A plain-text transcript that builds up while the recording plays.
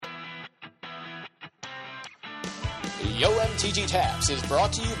Yo MTG Taps is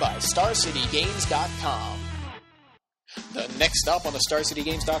brought to you by StarCityGames.com. The next stop on the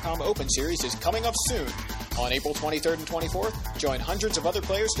StarCityGames.com Open Series is coming up soon. On April 23rd and 24th, join hundreds of other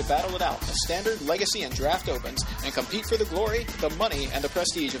players to battle it out in the Standard, Legacy, and Draft Opens, and compete for the glory, the money, and the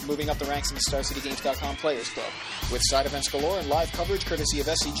prestige of moving up the ranks in the StarCityGames.com Players Club. With side events galore and live coverage courtesy of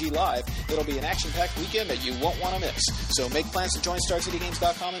SCG Live, it'll be an action-packed weekend that you won't want to miss. So make plans to join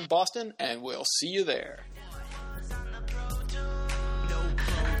StarCityGames.com in Boston, and we'll see you there.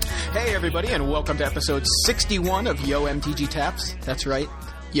 Hey everybody, and welcome to episode 61 of Yo MTG Taps. That's right,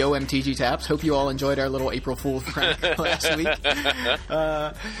 Yo MTG Taps. Hope you all enjoyed our little April Fool's prank last week.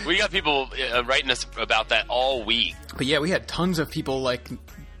 We got people writing us about that all week. But yeah, we had tons of people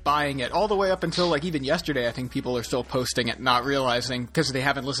buying it all the way up until even yesterday. I think people are still posting it, not realizing because they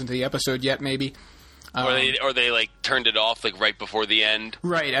haven't listened to the episode yet, maybe. Or they turned it off right before the end.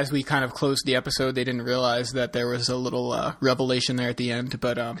 Right, as we kind of closed the episode, they didn't realize that there was a little revelation there at the end.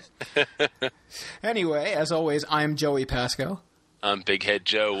 But anyway, as always, I'm Joey Pasco. I'm Big Head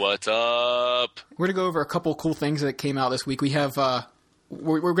Joe. What's up? We're going to go over a couple cool things that came out this week. We have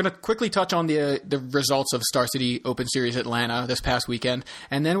we're going to quickly touch on the results of Star City Open Series Atlanta this past weekend,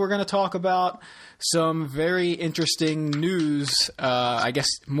 and then we're going to talk about some very interesting news, I guess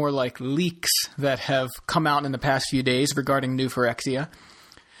more like leaks that have come out in the past few days regarding new Phyrexia.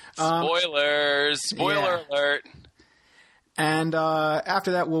 Spoilers! Spoiler alert! And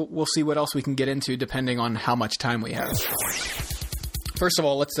after that, we'll see what else we can get into depending on how much time we have. First of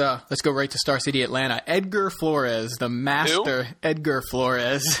all, let's go right to Star City Atlanta. Edgar Flores, the master. Who? Edgar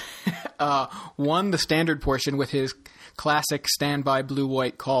Flores won the standard portion with his classic standby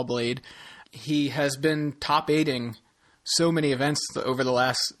blue-white call blade. He has been top 8ing so many events over the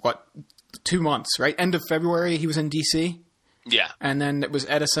last 2 months, right? End of February, he was in DC. Yeah, and then it was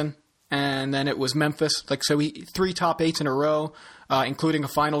Edison, and then it was Memphis. So he 3 top 8s in a row, including a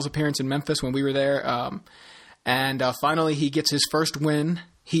finals appearance in Memphis when we were there. And finally, he gets his first win.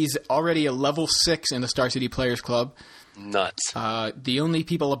 He's already a level 6 in the Star City Players Club. Nuts. The only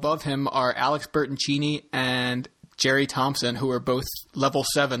people above him are Alex Bertoncini and Jerry Thompson, who are both level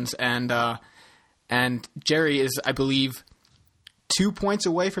 7s. And Jerry is, I believe, 2 points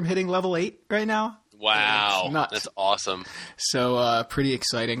away from hitting level 8 right now. Wow. That's awesome. So pretty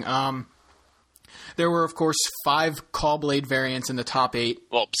exciting. There were, of course, 5 call blade variants in the top 8.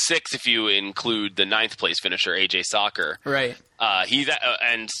 Well, 6 if you include the 9th place finisher, AJ Soccer. Right.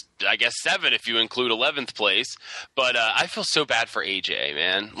 And I guess 7 if you include 11th place. But I feel so bad for AJ,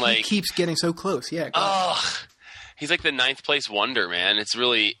 man. He keeps getting so close. Yeah. He's like the 9th place wonder, man. It's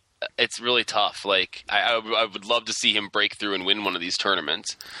really tough. I would love to see him break through and win one of these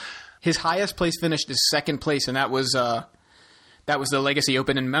tournaments. His highest place finished is 2nd place, and that was the Legacy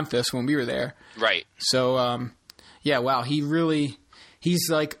Open in Memphis when we were there. Right. So, yeah, wow.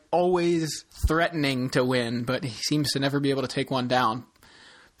 He's always threatening to win, but he seems to never be able to take one down.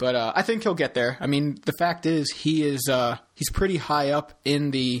 But I think he'll get there. I mean, the fact is he's pretty high up in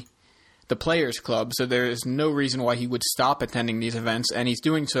the Players Club, so there is no reason why he would stop attending these events, and he's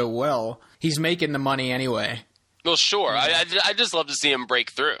doing so well. He's making the money anyway. Well, sure. I just love to see him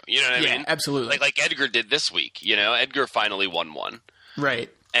break through. You know what I mean? Yeah, absolutely. Like Edgar did this week. Edgar finally won one. Right.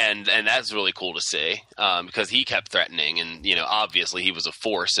 And that's really cool to see because he kept threatening, and obviously he was a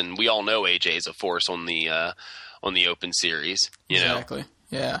force, and we all know AJ is a force on the Open Series. Exactly.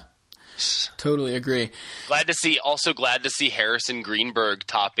 Yeah. Totally agree. Glad to see Harrison Greenberg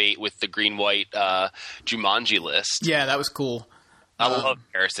top 8 with the green-white Jumanji list. Yeah, that was cool. I love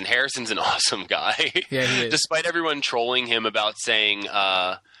Harrison. Harrison's an awesome guy. Yeah, he is. Despite everyone trolling him about saying,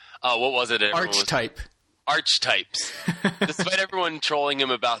 what was it? Archetype. Archetypes. Despite everyone trolling him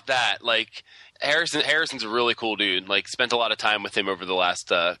about that, Harrison's a really cool dude. Spent a lot of time with him over the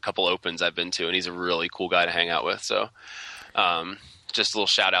last couple Opens I've been to, and he's a really cool guy to hang out with. So, just a little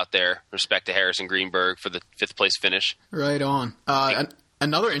shout out there. Respect to Harrison Greenberg for the 5th place finish. Right on.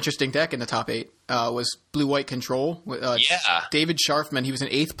 Another interesting deck in the top 8 was Blue-White Control. David Scharfman, he was in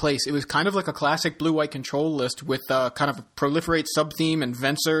 8th place. It was kind of like a classic Blue-White Control list with kind of a Proliferate sub-theme and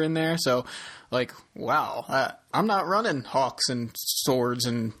Venser in there. So, wow, I'm not running Hawks and Swords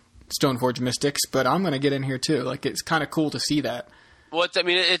and Stoneforge Mystics, but I'm going to get in here too. It's kind of cool to see that. Well,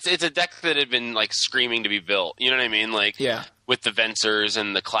 it's a deck that had been screaming to be built. You know what I mean? With the Vensers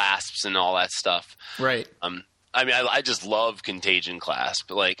and the clasps and all that stuff. Right. I just love Contagion Clasp.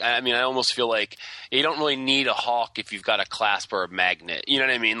 I almost feel like you don't really need a Hawk if you've got a Clasp or a Magnet. You know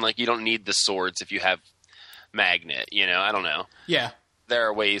what I mean? You don't need the Swords if you have Magnet. I don't know. Yeah. there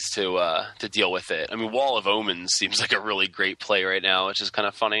are ways to deal with it. I mean, Wall of Omens seems like a really great play right now, which is kind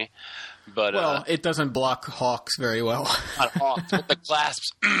of funny. But it doesn't block Hawks very well. Not Hawks, but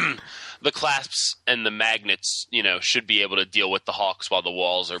the clasps and the magnets, should be able to deal with the Hawks while the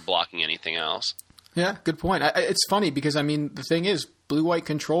walls are blocking anything else. Yeah, good point. It's funny because, I mean, the thing is, blue-white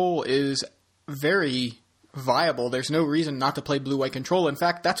control is very viable. There's no reason not to play blue-white control. In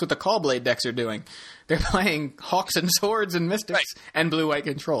fact, that's what the Callblade decks are doing. They're playing Hawks and Swords and Mystics and blue-white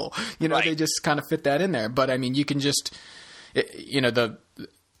control. They just kind of fit that in there. But, I mean, you can just,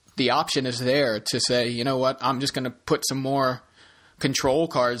 the option is there to say, you know what, I'm just going to put some more control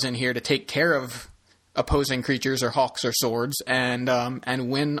cards in here to take care of opposing creatures or Hawks or Swords and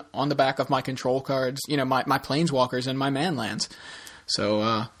win on the back of my control cards, my Planeswalkers and my Manlands.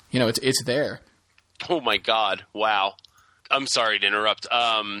 So, it's there. Oh my God! Wow. I'm sorry to interrupt.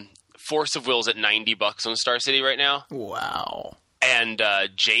 Force of Will's at $90 on Star City right now. Wow. And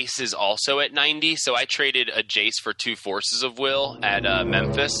Jace is also at 90. So I traded a Jace for 2 Forces of Will at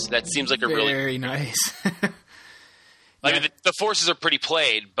Memphis. That seems like a very nice. I mean, the forces are pretty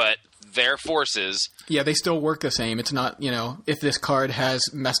played, but their forces. Yeah, they still work the same. It's not, if this card has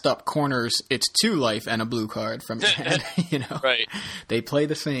messed up corners, it's 2 life and a blue card from your hand. Right. They play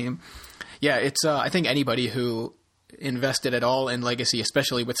the same. Yeah, it's. I think anybody who invested at all in Legacy,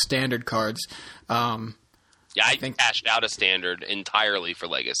 especially with standard cards. I think cashed out a standard entirely for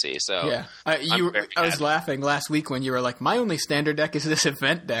Legacy. So yeah, I was laughing last week when you were like, "My only standard deck is this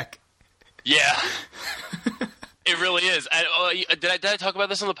event deck." Yeah, it really is. Did I talk about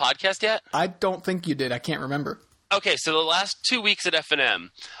this on the podcast yet? I don't think you did. I can't remember. Okay, so the last 2 weeks at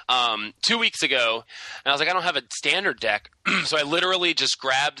F&M, 2 weeks ago, and I was like, I don't have a standard deck, so I literally just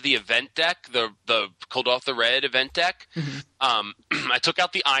grabbed the event deck, the Cold Off the Red event deck. Mm-hmm. I took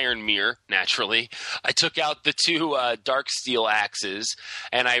out the Iron Mirror, naturally. I took out the 2 Dark Steel Axes,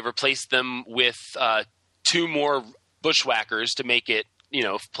 and I replaced them with 2 more Bushwhackers to make it,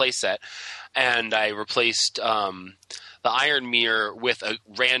 play set. And I replaced the Iron Mirror with a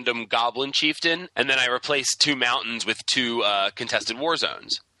random Goblin Chieftain, and then I replaced 2 Mountains with 2 Contested War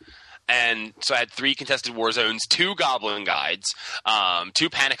Zones. And so I had 3 Contested War Zones, 2 Goblin Guides,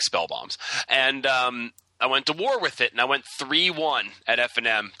 2 Panic Spell Bombs. And I went to war with it, and I went 3-1 at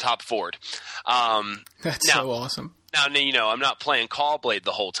F&M top forward. That's so awesome. Now, I'm not playing Callblade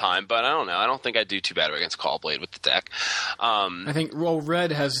the whole time, but I don't know. I don't think I do too bad against Callblade with the deck. I think,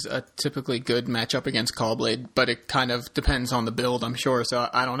 Red has a typically good matchup against Callblade, but it kind of depends on the build, I'm sure. So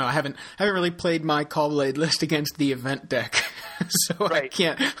I don't know. I haven't really played my Callblade list against the event deck, so right.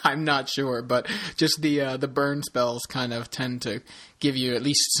 I'm not sure. But just the burn spells kind of tend to give you at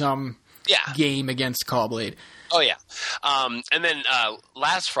least some game against Callblade. Oh, yeah. And then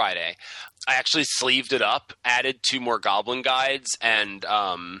last Friday, I actually sleeved it up, added 2 more Goblin Guides, and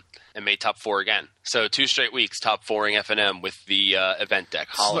made top 4 again. So 2 straight weeks top 4ing F&M with the event deck.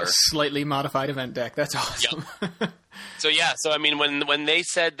 Holler. Slightly modified event deck. That's awesome. Yep. So I mean, when they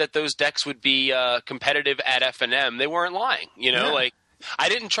said that those decks would be competitive at F&M, they weren't lying. Like I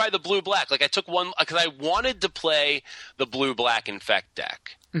didn't try the blue-black. Like I took one because I wanted to play the blue-black Infect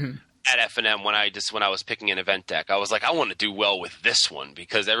deck. Mm-hmm. At F&M when I was picking an event deck. I was like, I want to do well with this one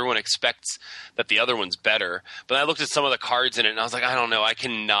because everyone expects that the other one's better. But I looked at some of the cards in it and I was like, I don't know. I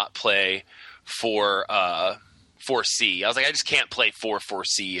cannot play 4C. I was like, I just can't play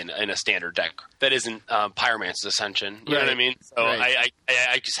 4C in a standard deck. That isn't Pyromancer's Ascension. You know what I mean? So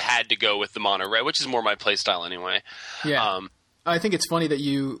I just had to go with the mono red, which is more my play style anyway. Yeah. I think it's funny that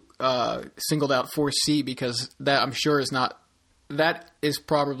you singled out 4C because that I'm sure is not – that is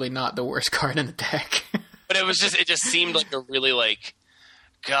probably not the worst card in the deck. But it just seemed like a really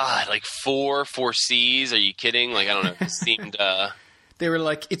God, 4 Cs. Are you kidding? I don't know. It seemed. They were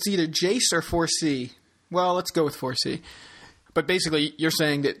like, it's either Jace or 4C. Well, let's go with 4C. But basically, you're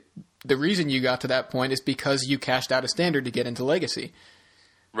saying that the reason you got to that point is because you cashed out a standard to get into Legacy.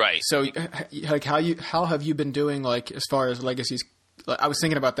 Right. So, how have you been doing? As far as Legacies? I was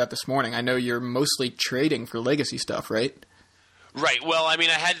thinking about that this morning. I know you're mostly trading for Legacy stuff, right? Right. Well, I mean,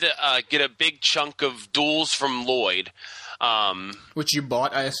 I had to get a big chunk of duels from Lloyd. Which you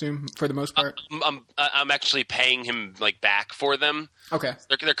bought, I assume, for the most part? I'm actually paying him back for them. Okay.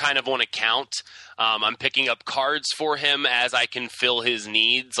 They're kind of on account. I'm picking up cards for him as I can fill his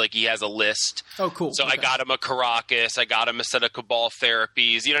needs. He has a list. Oh, cool. So okay. I got him a Caracas. I got him a set of Cabal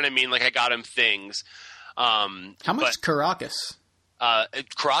Therapies. You know what I mean? I got him things. How much is Caracas?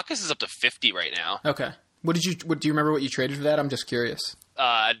 Caracas is up to 50 right now. Okay. Do you remember what you traded for that? I'm just curious.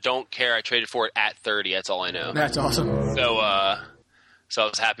 I don't care. I traded for it at 30. That's all I know. That's awesome. So I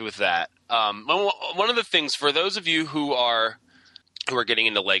was happy with that. One of the things for those of you who are who are getting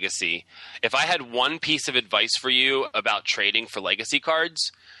into Legacy, if I had one piece of advice for you about trading for Legacy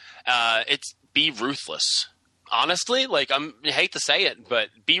cards, it's be ruthless. Honestly, like I hate to say it, but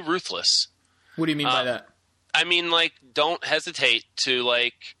be ruthless. What do you mean by that? I mean, like, don't hesitate to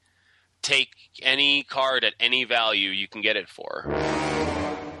like take any card at any value you can get it for.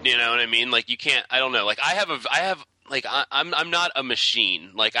 You know what I mean? Like, you can't. I don't know. Like, I'm not a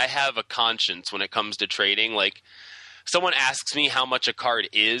machine. Like, I have a conscience when it comes to trading. Like, someone asks me how much a card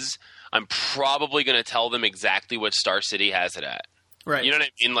is, I'm probably going to tell them exactly what Star City has it at. Right. You know what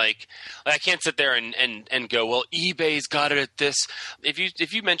I mean? Like I can't sit there and go, well, eBay's got it at this.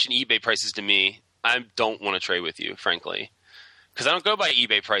 If you mention eBay prices to me, I don't want to trade with you, frankly, because I don't go by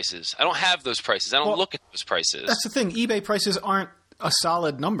eBay prices. I don't have those prices. I don't look at those prices. That's the thing. eBay prices aren't a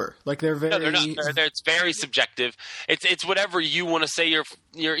solid number. Like they're very. No, they're not. It's very subjective. It's whatever you want to say your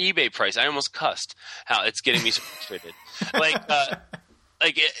eBay price. I almost cussed. How it's getting me so frustrated.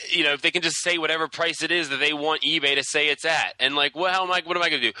 Like, you know, if they can just say whatever price it is that they want eBay to say it's at. And like, what am I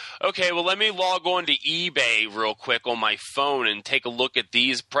going to do? Okay, well, let me log on to eBay real quick on my phone and take a look at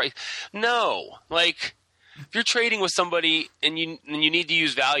these prices. No. Like, if you're trading with somebody and you need to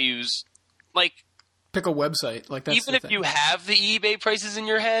use values, like, pick a website. Like that's even if you have the eBay prices in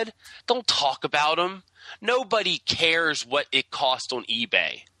your head, don't talk about them. Nobody cares what it cost on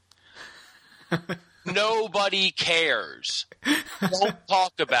eBay. Nobody cares. Don't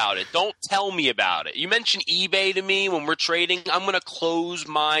talk about it. Don't tell me about it. You mention eBay to me when we're trading, I'm going to close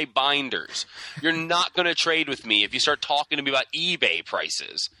my binders. You're not going to trade with me if you start talking to me about eBay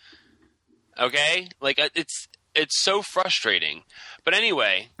prices. Okay? Like, it's so frustrating. But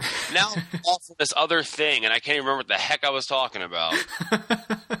anyway, now I'm off of this other thing, and I can't even remember what the heck I was talking about.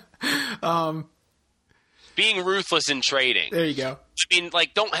 Being ruthless in trading. There you go. I mean,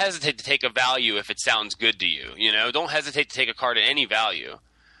 like, don't hesitate to take a value if it sounds good to you. You know, don't hesitate to take a card at any value.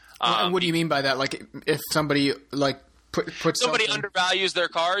 And what do you mean by that? Like, if somebody like puts somebody something... undervalues their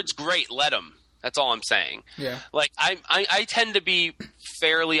cards, great, let them. That's all I'm saying. Yeah. Like, I tend to be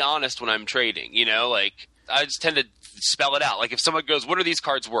fairly honest when I'm trading. You know, like I just tend to spell it out. Like, if someone goes, "What are these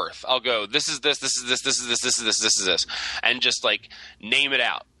cards worth?" I'll go, "This is this. This is this. This is this. This is this. This is this," and just like name it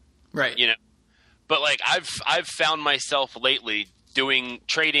out. Right. You know. But like I've found myself lately doing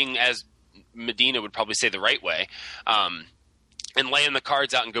trading as Medina would probably say the right way, and laying the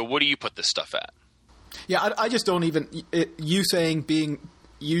cards out and go, what do you put this stuff at? Yeah, I just don't even you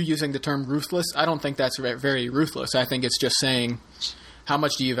using the term ruthless. I don't think that's very ruthless. I think it's just saying how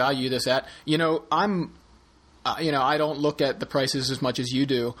much do you value this at. You know, I don't look at the prices as much as you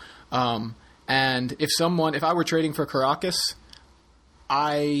do. And if I were trading for Caracas,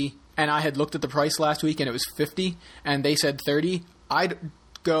 I had looked at the price last week and it was 50 and they said 30, I'd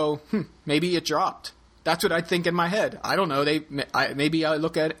go, maybe it dropped. That's what I'd think in my head. I don't know. Maybe I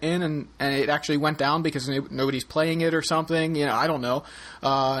look at it and it actually went down because nobody's playing it or something. You know, I don't know.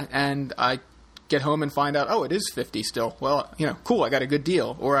 And I get home and find out, oh, it is 50 still. Well, you know, cool. I got a good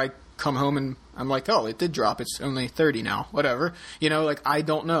deal. Or I come home and I'm like, oh, it did drop. It's only 30 now. Whatever. You know, like I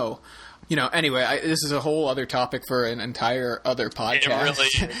don't know. You know, anyway, this is a whole other topic for an entire other podcast.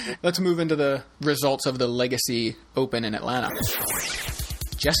 Really. Let's move into the results of the Legacy Open in Atlanta.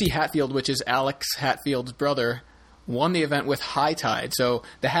 Jesse Hatfield, which is Alex Hatfield's brother, won the event with high tide. So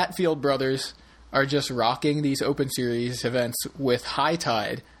the Hatfield brothers are just rocking these Open Series events with high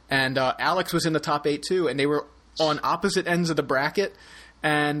tide. And Alex was in the top 8 too, and they were on opposite ends of the bracket.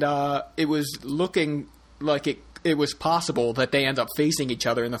 And it was looking like it was possible that they end up facing each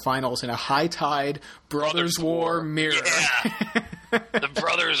other in the finals in a high tide Brothers War mirror. Yeah. The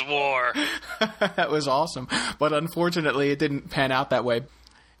Brothers War. That was awesome. But unfortunately, it didn't pan out that way.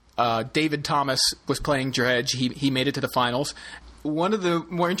 David Thomas was playing Dredge. He made it to the finals. One of the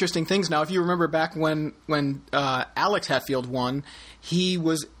more interesting things now, if you remember back when Alex Hatfield won, he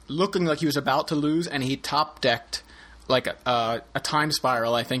was looking like he was about to lose, and he top-decked like a time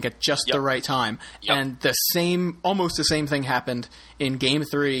spiral, I think, at just the right time. Yep. And almost the same thing happened in Game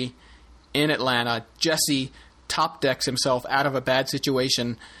 3 in Atlanta. Jesse top-decks himself out of a bad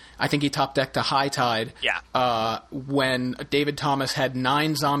situation. I think he top-decked a high tide. Yeah. When David Thomas had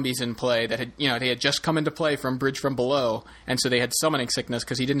 9 zombies in play that they had just come into play from Bridge from Below, and so they had summoning sickness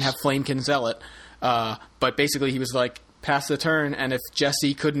because he didn't have Flamekin Zealot. But basically, he was like, pass the turn, and if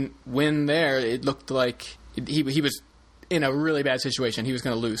Jesse couldn't win there, it looked like he was in a really bad situation. He was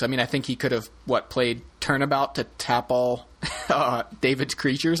going to lose. I mean, I think he could have played Turnabout to tap all David's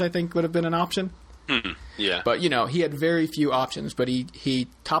creatures. I think would have been an option. Mm-hmm. Yeah, but he had very few options. But he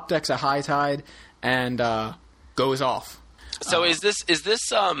top decks a high tide and goes off. So is this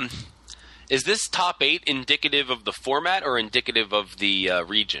Is this top 8 indicative of the format or indicative of the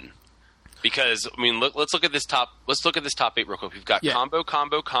region? Because I mean, let's look at this top. Let's look at this top 8 real quick. We've got combo.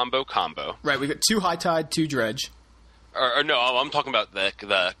 Right, we got 2 High Tide, 2 Dredge. Or no, I'm talking about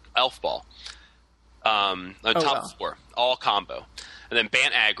the Elf Ball. Top 4, all combo. And then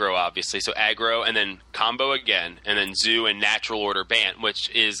Bant aggro, obviously. So aggro, and then combo again, and then Zoo and natural order Bant, which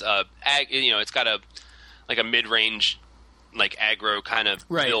is it's got a mid-range aggro kind of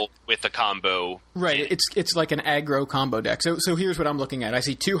build with a combo. Right, it's like an aggro combo deck. So here's what I'm looking at. I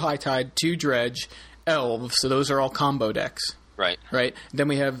see 2 High Tide, 2 Dredge, Elves. So those are all combo decks. Right. Then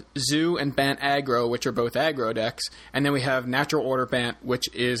we have Zoo and Bant aggro, which are both aggro decks, and then we have natural order Bant,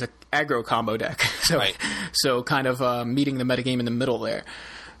 which is a aggro combo deck. So kind of meeting the metagame in the middle there.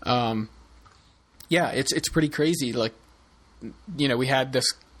 It's pretty crazy. We had this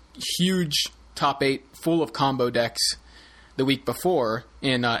huge top 8 full of combo decks the week before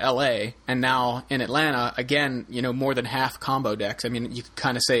in LA, and now in Atlanta again. More than half combo decks. I mean, you could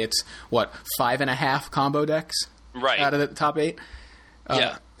kind of say it's 5.5 combo decks. Right. Out of the top 8.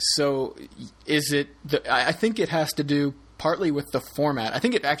 So is it I think it has to do partly with the format. I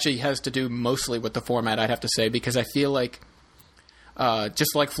think it actually has to do mostly with the format, I'd have to say, because I feel like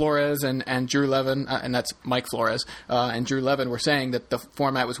just like Flores and Drew Levin, and that's Mike Flores, and Drew Levin were saying that the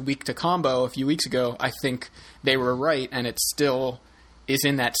format was weak to combo a few weeks ago. I think they were right, and it still is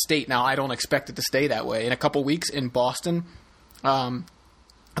in that state. Now, I don't expect it to stay that way. In a couple weeks in Boston, I've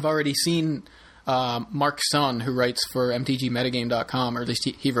already seen Mark Sun, who writes for MTGmetagame.com, or at least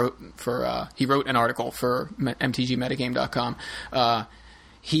he wrote an article for MTGmetagame.com.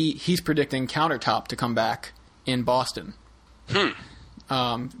 He's predicting Countertop to come back in Boston.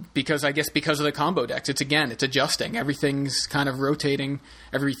 Because of the combo decks. It's adjusting. Everything's kind of rotating.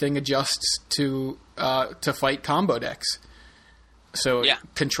 Everything adjusts to fight combo decks. So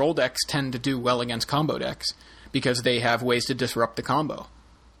control decks tend to do well against combo decks because they have ways to disrupt the combo.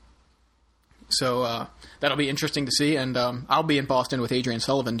 So that'll be interesting to see, and I'll be in Boston with Adrian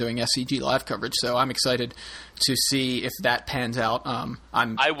Sullivan doing SCG live coverage, so I'm excited to see if that pans out.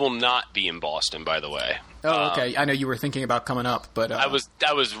 I will not be in Boston, by the way. Oh, okay. I know you were thinking about coming up, but I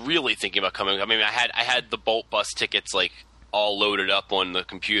was really thinking about coming. I mean, I had the Bolt Bus tickets all loaded up on the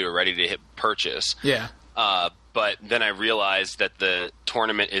computer, ready to hit purchase. Yeah. But then I realized that the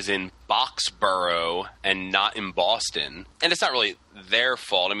tournament is in Boxborough and not in Boston. And it's not really their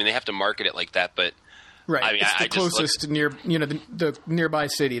fault. I mean, they have to market it like that, but... Right. I mean, it's the closest the nearby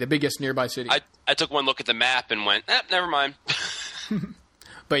city, the biggest nearby city. I took one look at the map and went, never mind.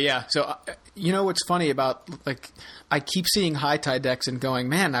 But yeah, so what's funny about, I keep seeing High Tide decks and going,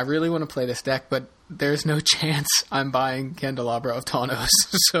 man, I really want to play this deck, but there's no chance I'm buying Candelabra of Tawnos.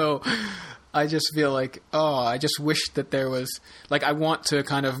 So... I just feel I just wish that there was... I want to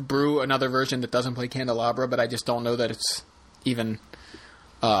kind of brew another version that doesn't play Candelabra, but I just don't know that it's even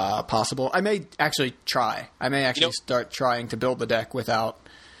possible. I may actually try. I may actually start trying to build the deck without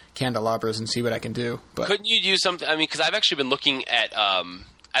Candelabras and see what I can do. But couldn't you do something... I mean, because I've actually been looking at...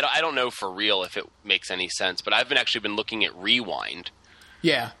 I don't know for real if it makes any sense, but I've actually been looking at Rewind.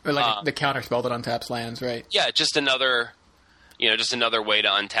 Yeah, or the counterspell that untaps lands, right? Yeah, just another way to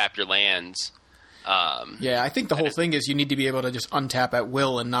untap your lands. I think the whole thing is you need to be able to just untap at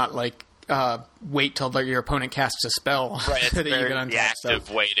will and not wait till your opponent casts a spell. Right, it's the active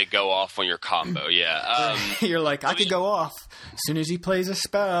way to go off on your combo. Yeah, you're I could go off as soon as he plays a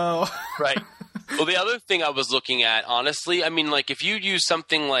spell. Right. Well, the other thing I was looking at, honestly, I mean, if you use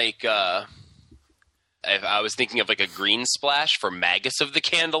something if I was thinking of a green splash for Magus of the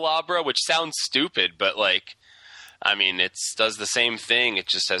Candelabra, which sounds stupid, but I mean, it does the same thing. It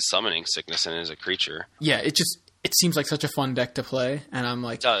just has summoning sickness in it as a creature. Yeah, it seems like such a fun deck to play, and I'm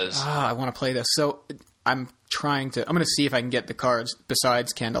like, I want to play this. So I'm going to see if I can get the cards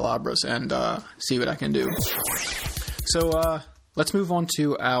besides Candelabras and see what I can do. So let's move on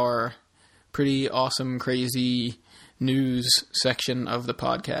to our pretty awesome, crazy news section of the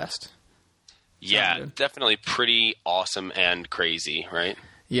podcast. Yeah, definitely pretty awesome and crazy, right?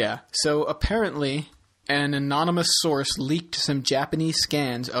 Yeah. So apparently... an anonymous source leaked some Japanese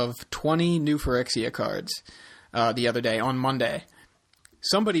scans of 20 new Phyrexia cards the other day, on Monday.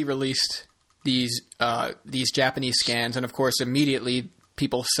 Somebody released these Japanese scans, and of course immediately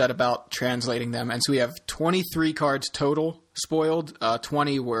people set about translating them. And so we have 23 cards total spoiled.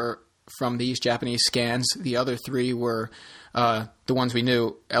 20 were from these Japanese scans. The other 3 were the ones we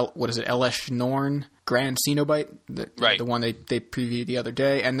knew. Elesh Norn, Grand Cenobite, the one they previewed the other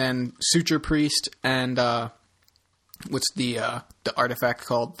day, and then Suture Priest and what's the artifact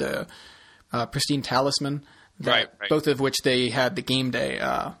called, the Pristine Talisman Right. Both of which they had the game day.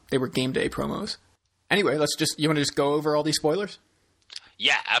 They were game day promos. Anyway, you want to just go over all these spoilers?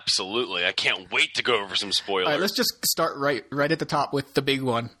 Yeah, absolutely. I can't wait to go over some spoilers. All right, let's just start right at the top with the big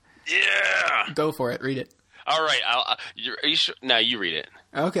one. Yeah. Go for it. Read it. All right. Are you sure? No, you read it.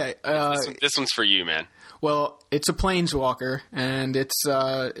 Okay. This one's for you, man. Well, it's a Planeswalker, and it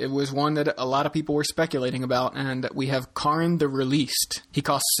was one that a lot of people were speculating about, and we have Karn the Released. He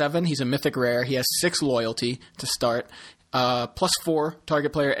costs 7. He's a mythic rare. He has 6 loyalty to start. +4,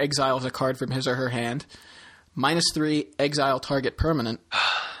 target player exiles a card from his or her hand. -3, exile target permanent.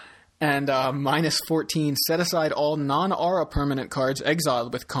 And -14, set aside all non-aura permanent cards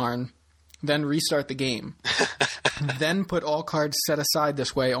exiled with Karn. Then restart the game. Then put all cards set aside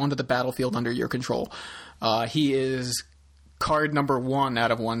this way onto the battlefield under your control. He is card number 1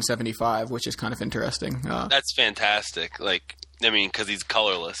 out of 175, which is kind of interesting. That's fantastic. Because he's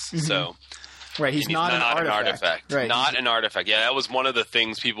colorless, so... Right, he's not an artifact. Right. Not an artifact. Yeah, that was one of the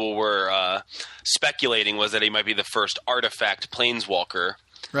things people were speculating, was that he might be the first artifact planeswalker.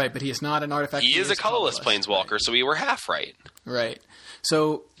 Right, but he is not an artifact. He is a colorless planeswalker, right. So we were half right. Right.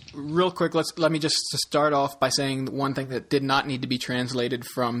 So, real quick, let me just start off by saying one thing that did not need to be translated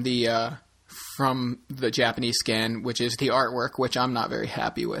from the Japanese scan, which is the artwork, which I'm not very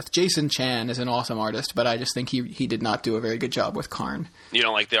happy with. Jason Chan is an awesome artist, but I just think he did not do a very good job with Karn. You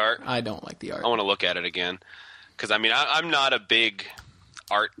don't like the art? I don't like the art. I want to look at it again. Because, I'm not a big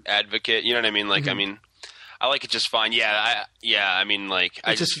art advocate. You know what I mean? I like it just fine. I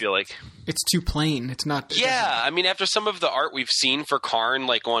just feel like... It's too plain. It's not... Yeah, after some of the art we've seen for Karn,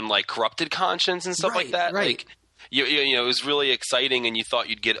 on Corrupted Conscience and stuff like that, right. You it was really exciting, and you thought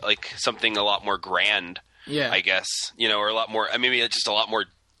you'd get something a lot more grand. Yeah, I guess or a lot more. Maybe just a lot more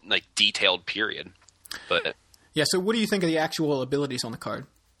detailed. Period. But yeah. So, what do you think of the actual abilities on the card?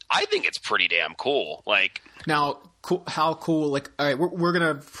 I think it's pretty damn cool. Now, how cool? All right, we're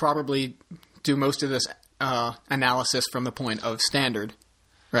gonna probably do most of this analysis from the point of standard.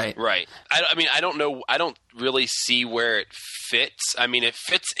 Right. I don't know. I don't really see where it fits. It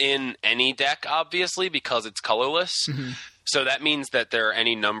fits in any deck, obviously, because it's colorless. Mm-hmm. So that means that there are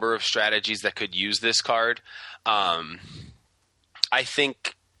any number of strategies that could use this card. I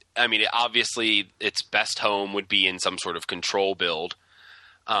think, obviously, its best home would be in some sort of control build.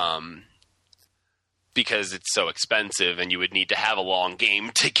 Because it's so expensive, and you would need to have a long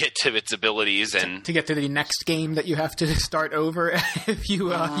game to get to its abilities, and to get to the next game that you have to start over if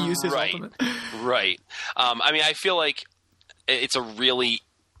you use his ultimate. Right. I feel like it's a really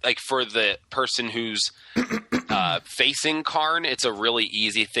for the person who's facing Karn, it's a really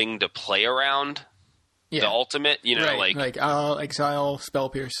easy thing to play around. Yeah. The ultimate, I'll exile Spell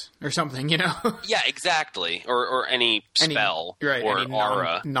Pierce or something, Yeah, exactly, or any spell, right? Or any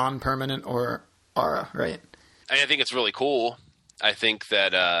aura, non-permanent or aura, right? I think it's really cool. I think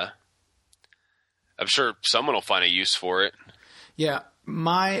that I'm sure someone will find a use for it. Yeah,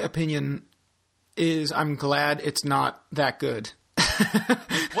 my opinion is I'm glad it's not that good.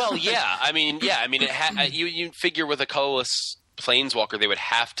 Well, yeah. You figure with a colorless planeswalker, they would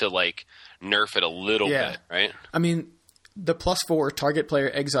have to nerf it a little bit, right? The +4 target player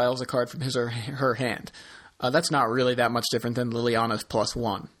exiles a card from his or her hand. That's not really that much different than Liliana's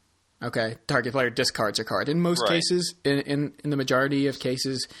 +1. Okay, target player discards a card. In most cases, in the majority of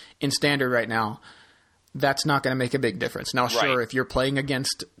cases, in Standard right now, that's not going to make a big difference. Now, sure, if you're playing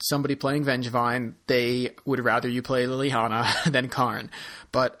against somebody playing Vengevine, they would rather you play Liliana than Karn.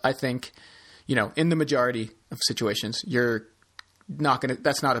 But I think, in the majority of situations, you're not going to.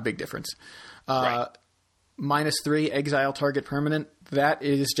 That's not a big difference. -3 exile target permanent. That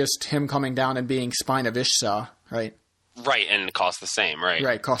is just him coming down and being Spine of Ishsa, right? Right, and it costs the same, right?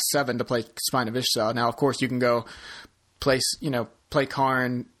 Right, costs 7 to play Spine of Ishsa. Now, of course, you can go play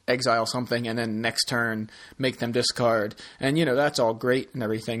Karn, exile something, and then next turn make them discard. And, that's all great and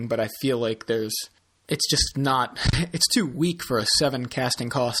everything, but I feel like it's just not... It's too weak for a 7 casting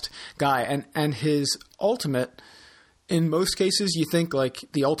cost guy. And his ultimate, in most cases, you think,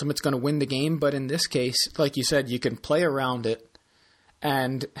 the ultimate's going to win the game, but in this case, like you said, you can play around it.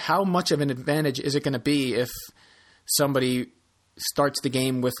 And how much of an advantage is it going to be if somebody starts the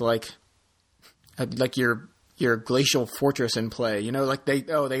game with your glacial fortress in play, they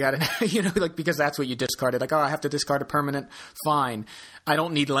got it, because that's what you discarded. I have to discard a permanent. Fine, I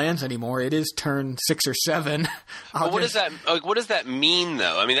don't need lands anymore. It is turn 6 or 7. What does that mean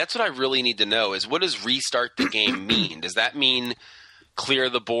though? That's what I really need to know is what does restart the game mean? Does that mean clear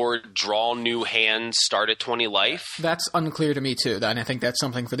the board, draw new hands, start at 20 life. That's unclear to me too. And I think that's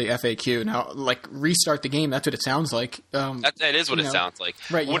something for the FAQ. Now, like, restart the game, that's what it sounds like. That is what it sounds like.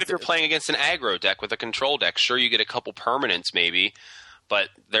 Right, what if you're playing against an aggro deck with a control deck? Sure, you get a couple permanents maybe, but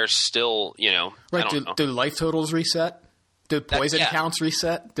there's still, Right, I don't know. Do life totals reset? Do poison counts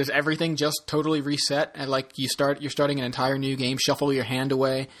reset? Does everything just totally reset? And like you're starting an entire new game, shuffle your hand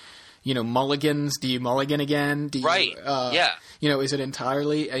away. Mulligans. Do you mulligan again? Do you, yeah. Is it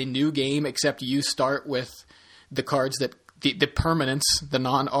entirely a new game except you start with the cards that the permanents, the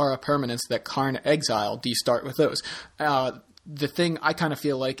non-aura permanents that Karn exiled? Do you start with those? The thing I kind of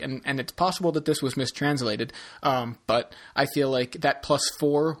feel like, and it's possible that this was mistranslated, but I feel like that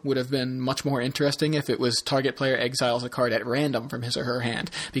 +4 would have been much more interesting if it was target player exiles a card at random from his or her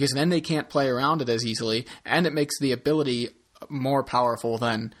hand, because then they can't play around it as easily, and it makes the ability more powerful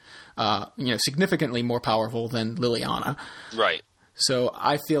than, significantly more powerful than Liliana. Right. So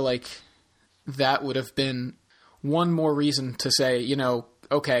I feel like that would have been one more reason to say,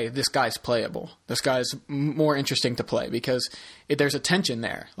 okay, this guy's playable. This guy's more interesting to play because there's a tension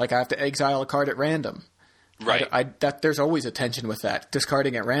there. Like I have to exile a card at random. Right. There's always a tension with that.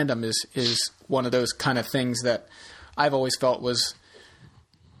 Discarding at random is one of those kind of things that I've always felt was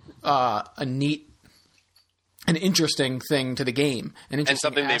an interesting thing to the game, an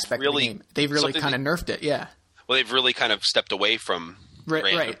interesting aspect of the game. They've really kind of nerfed it, yeah. Well, they've really kind of stepped away from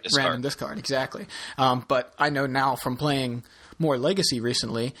random discard, exactly. But I know now from playing more Legacy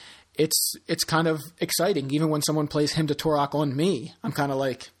recently, it's kind of exciting. Even when someone plays Hymn to Torok on me, I'm kind of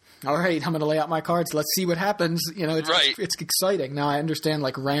like, all right, I'm going to lay out my cards. Let's see what happens. It's exciting. Now I understand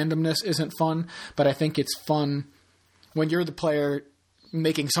like randomness isn't fun, but I think it's fun when you're the player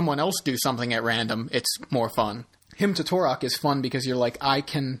making someone else do something at random. It's more fun. Hymn to Torok is fun because you're like, I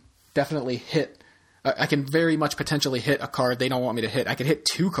can definitely hit. I can very much potentially hit a card they don't want me to hit. I can hit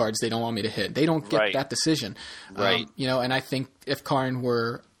 2 cards they don't want me to hit. They don't get that decision. Right. And I think if Karn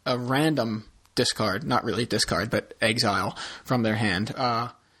were a random discard, not really discard, but exile from their hand,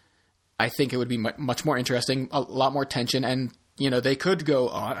 I think it would be much more interesting, a lot more tension, and, they could go,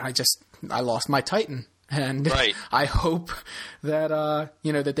 I lost my Titan. And I hope that,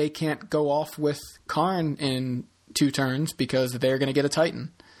 that they can't go off with Karn in 2 turns because they're going to get a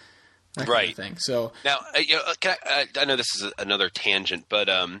Titan. That kind of thing. So now, I know this is another tangent, but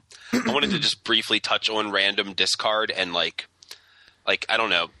I wanted to just briefly touch on random discard and like I don't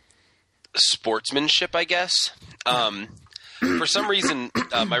know, sportsmanship, I guess. For some reason,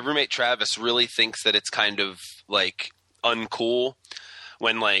 my roommate Travis really thinks that it's kind of like uncool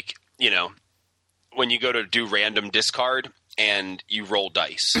when when you go to do random discard and you roll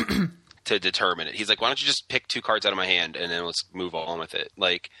dice to determine it. He's like, why don't you just pick 2 cards out of my hand and then let's move on with it?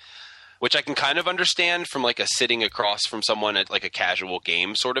 Which I can kind of understand from like a sitting across from someone at like a casual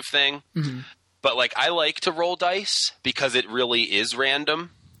game sort of thing. Mm-hmm. But like, I like to roll dice because it really is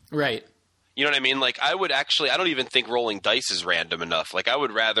random. Right. You know what I mean? Like I don't even think rolling dice is random enough. Like I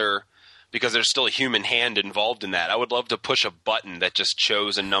would rather, because there's still a human hand involved in that, I would love to push a button that just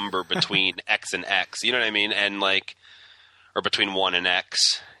chose a number between X and X, you know what I mean? And or between 1 and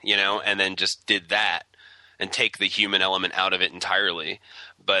X, and then just did that and take the human element out of it entirely.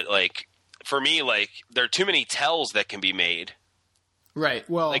 But for me, there are too many tells that can be made. Right.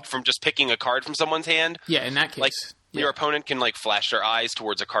 Well, from just picking a card from someone's hand. Yeah, in that case. Your opponent can flash their eyes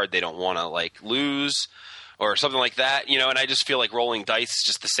towards a card they don't want to lose or something like that, and I just feel like rolling dice is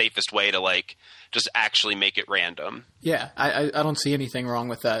just the safest way to just actually make it random. Yeah, I don't see anything wrong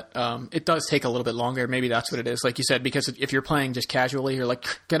with that. It does take a little bit longer. Maybe that's what it is. Like you said, because if you're playing just casually, you're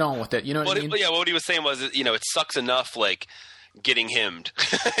like, get on with it. You know what I mean? Yeah, what he was saying was, it sucks enough, getting hymned.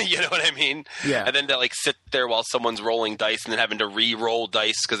 You know what I mean? Yeah. And then to sit there while someone's rolling dice and then having to re-roll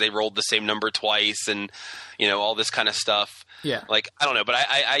dice because they rolled the same number twice and, all this kind of stuff. Yeah. I don't know, but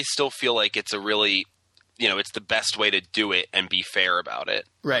I still feel like it's a really, it's the best way to do it and be fair about it.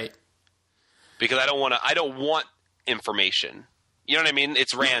 Right. Because I don't want information. You know what I mean?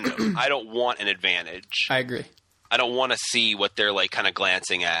 It's random. I don't want an advantage. I agree. I don't want to see what they're kind of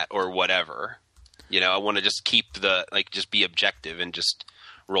glancing at or whatever. I want to just keep just be objective and just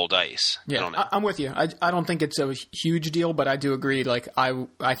roll dice. Yeah, I don't know. I'm with you. I don't think it's a huge deal, but I do agree.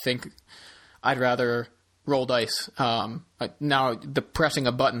 I think I'd rather roll dice. Now, the pressing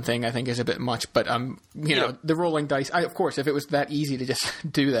a button thing I think is a bit much, but the rolling dice. Of course, if it was that easy to just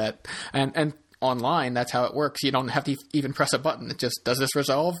do that, and online, that's how it works. You don't have to even press a button. It just, does this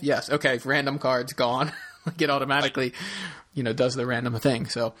resolve? Yes. Okay. Random cards gone. It automatically, does the random thing.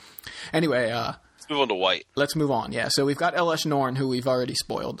 So, anyway. move on to white. Let's move on. Yeah, so we've got LS Norn, who we've already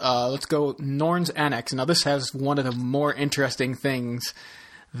spoiled. Let's go Norn's Annex. Now, this has one of the more interesting things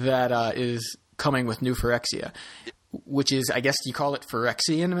that is coming with new Phyrexia, which is, I guess you call it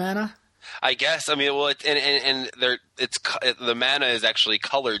Phyrexian mana? I guess. I mean, well, the mana is actually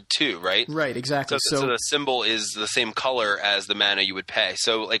colored too, right? Right, exactly. So the symbol is the same color as the mana you would pay.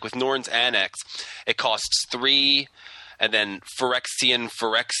 So, like with Norn's Annex, it costs 3, and then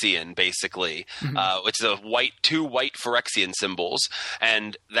Phyrexian, basically, which is two white Phyrexian symbols,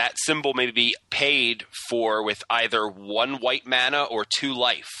 and that symbol may be paid for with either 1 white mana or 2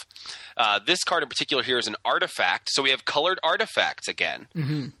 life. This card in particular here is an artifact, so we have colored artifacts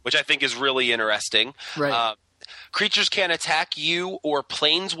again, which I think is really interesting. Right. Creatures can attack you or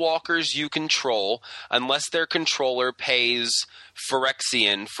planeswalkers you control unless their controller pays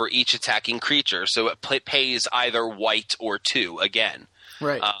Phyrexian for each attacking creature. So it pays either white or 2 again.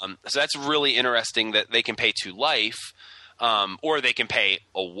 Right. So that's really interesting that they can pay 2 life, or they can pay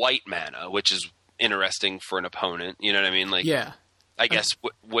a white mana, which is interesting for an opponent. You know what I mean? Like, yeah. I guess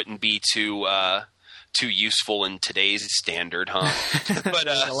wouldn't be too useful in today's standard, huh? But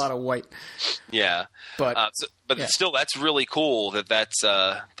a lot of white. Yeah, but still, that's really cool that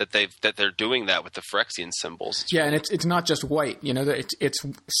they're doing that with the Phyrexian symbols. It's and it's not just white. You know, it's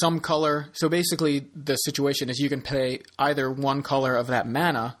some color. So basically, the situation is you can pay either 1 color of that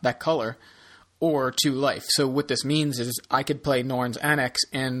mana, that color, or 2 life. So what this means is I could play Norn's Annex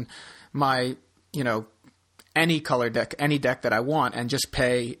in my, any color deck, any deck that I want, and just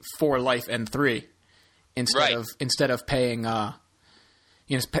pay 4 life and 3 instead of paying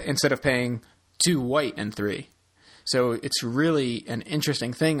 2 white and 3. So it's really an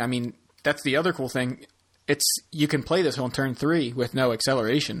interesting thing. I mean, that's the other cool thing. You can play this on turn 3 with no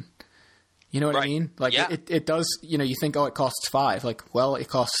acceleration. You know what I mean? Like it does. You think, it costs 5. Like, well, it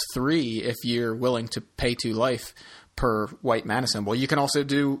costs 3 if you're willing to pay 2 life per white mana symbol. You can also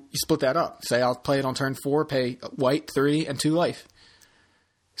you split that up. Say I'll play it on turn 4, pay white 3 and 2 life.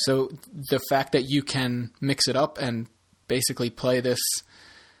 So the fact that you can mix it up and basically play this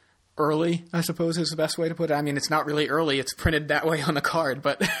early, I suppose, is the best way to put it. I mean, it's not really early. It's printed that way on the card,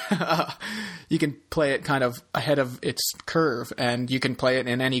 but you can play it kind of ahead of its curve, and you can play it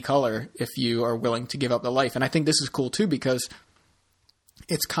in any color if you are willing to give up the life. And I think this is cool too, because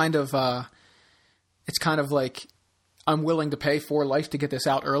it's kind of like I'm willing to pay 4 life to get this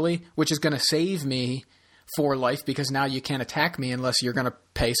out early, which is going to save me 4 life because now you can't attack me unless you're going to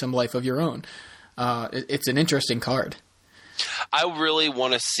pay some life of your own. It's an interesting card. I really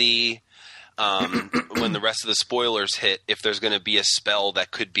want to see when the rest of the spoilers hit if there's going to be a spell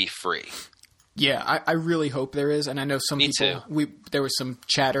that could be free. Yeah, I really hope there is, and I know some people. There was some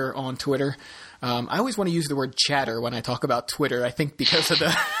chatter on Twitter. I always want to use the word chatter when I talk about Twitter. I think because of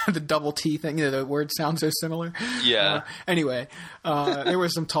the double T thing, the word sounds so similar. Yeah. Anyway, there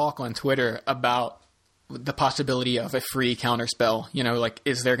was some talk on Twitter about the possibility of a free counter spell. Like,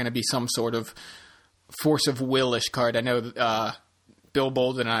 is there going to be some sort of Force of Will-ish card? I know Bill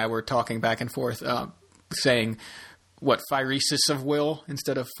Bolden and I were talking back and forth, saying Phyresis of Will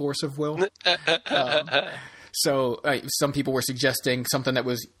instead of Force of Will. So some people were suggesting something that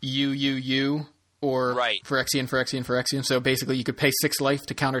was U or Phyrexian. So basically you could pay 6 life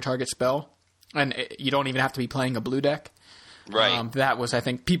to counter target spell, and you don't even have to be playing a blue deck. Right. That was, I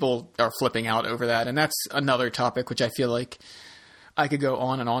think, people are flipping out over that, and that's another topic which I feel like I could go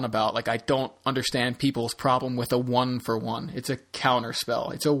on and on about. Like, I don't understand people's problem with a 1-for-1. It's a counter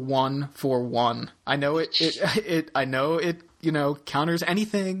spell. It's a 1-for-1. I know it counters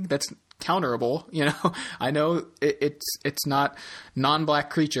anything that's counterable. I know it's not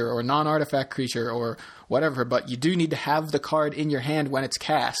non-black creature or non-artifact creature or whatever, but you do need to have the card in your hand when it's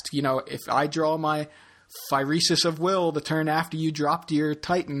cast. If I draw my Phyresis of Will the turn after you dropped your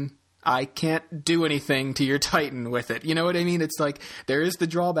Titan, I can't do anything to your Titan with it. You know what I mean? It's like there is the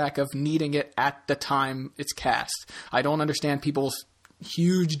drawback of needing it at the time it's cast. I don't understand people's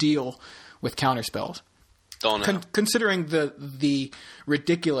huge deal with counterspells. Don't know. Considering the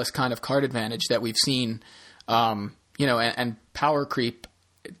ridiculous kind of card advantage that we've seen, and power creep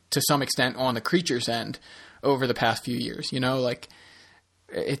to some extent on the creature's end over the past few years. Like,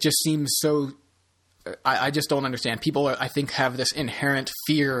 it just seems so. I just don't understand. People, I think, have this inherent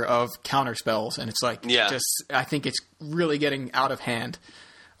fear of counterspells, and it's like, I think it's really getting out of hand.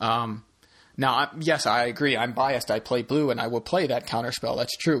 Now, yes, I agree. I'm biased. I play blue, and I will play that counterspell.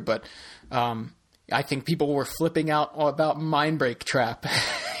 That's true, but I think people were flipping out about Mindbreak Trap.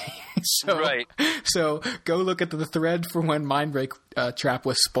 So go look at the thread for when Mindbreak Trap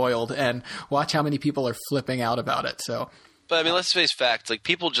was spoiled, and watch how many people are flipping out about it. So, but I mean, let's face facts. Like,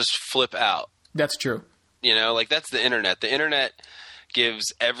 people just flip out. That's true. You know, like that's the internet. The internet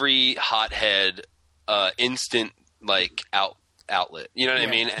gives every hothead instant like outlet. You know what I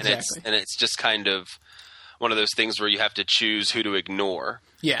mean? And exactly. it's just kind of one of those things where you have to choose who to ignore.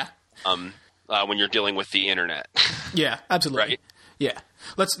 Yeah. When you're dealing with the internet. Yeah, absolutely. Right? Yeah.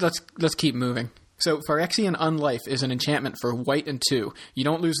 Let's keep moving. So, Phyrexian Unlife is an enchantment for white and 2. You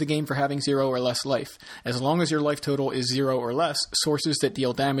don't lose the game for having 0 or less life. As long as your life total is 0 or less, sources that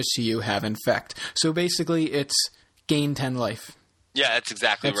deal damage to you have Infect. So basically, it's gain 10 life. Yeah, that's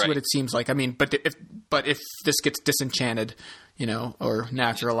exactly right. That's what it seems like. I mean, but if this gets disenchanted, or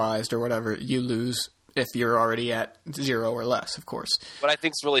naturalized or whatever, you lose if you're already at 0 or less, of course. What I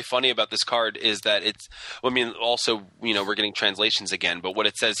think is really funny about this card is that also, we're getting translations again, but what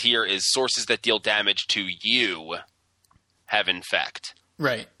it says here is sources that deal damage to you have Infect.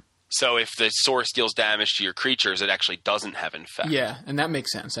 Right. So if the source deals damage to your creatures, it actually doesn't have Infect. Yeah, and that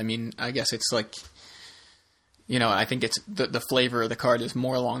makes sense. I mean, I guess it's like, I think it's the flavor of the card is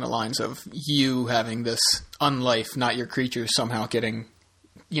more along the lines of you having this unlife, not your creatures somehow getting...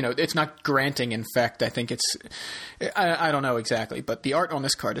 it's not granting Infect. I think it's... I don't know exactly, but the art on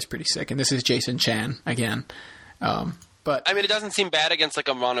this card is pretty sick. And this is Jason Chan again. But I mean, it doesn't seem bad against like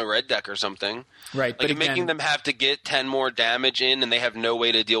a mono red deck or something. Right. Like but again, making them have to get 10 more damage in and they have no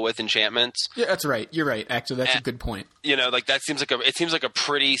way to deal with enchantments. Yeah, that's right. You're right. Actually, that's a good point. Like that seems like a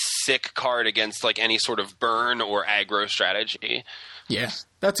pretty sick card against like any sort of burn or aggro strategy. Yeah,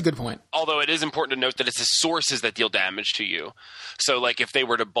 that's a good point. Although it is important to note that it's the sources that deal damage to you. So, like, if they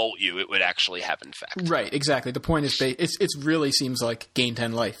were to bolt you, it would actually have Infect. Right, exactly. The point is, it really seems like gain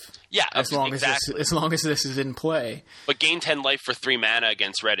 10 life. Yeah, as long as this is in play. But gain 10 life for 3 mana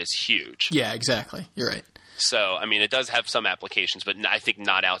against red is huge. Yeah, exactly. You're right. So, I mean, it does have some applications, but I think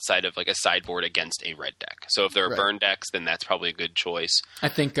not outside of like a sideboard against a red deck. So, if there are burn decks, then that's probably a good choice. I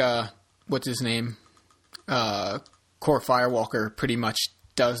think what's his name? Core Firewalker pretty much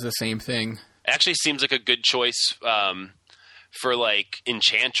does the same thing. It actually seems like a good choice for like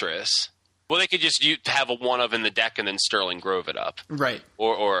Enchantress. Well, they could just have a one of in the deck and then Sterling Grove it up, right?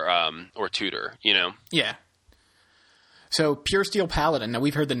 Or Tutor, Yeah. So Pure Steel Paladin. Now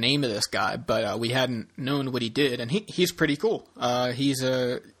we've heard the name of this guy, but we hadn't known what he did, and he's pretty cool. He's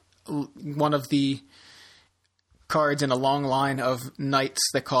one of the cards in a long line of knights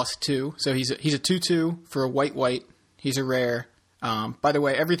that cost 2. So he's a 2/2 for a white. He's a rare. By the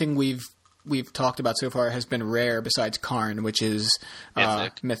way, everything we've talked about so far has been rare besides Karn, which is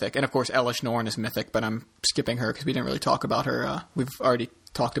mythic. And of course, Elish Norn is mythic, but I'm skipping her because we didn't really talk about her. We've already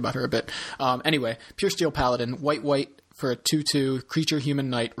talked about her a bit. Anyway, Pure Steel Paladin, white for a 2/2 creature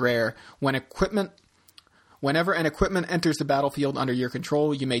human knight rare. Whenever an equipment enters the battlefield under your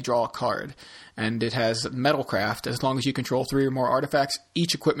control, you may draw a card. And it has Metalcraft. As long as you control 3 or more artifacts,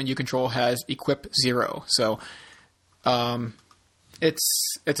 each equipment you control has Equip 0. So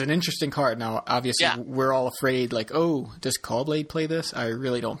it's an interesting card. Now, obviously, we're all afraid, like, oh, does Callblade play this? I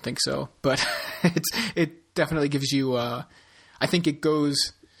really don't think so. But it definitely gives you I think it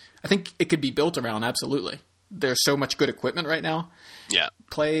could be built around, absolutely. There's so much good equipment right now. Yeah.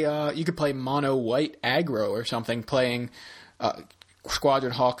 You could play mono white aggro or something, playing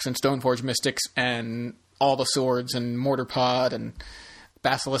Squadron Hawks and Stoneforge Mystics and all the swords and Mortar Pod and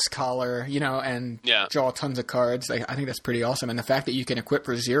Basilisk Collar, and draw tons of cards. I think that's pretty awesome. And the fact that you can equip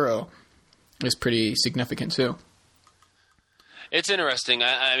for 0 is pretty significant too. It's interesting.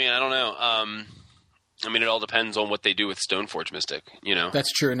 I mean, I don't know. It all depends on what they do with Stoneforge Mystic,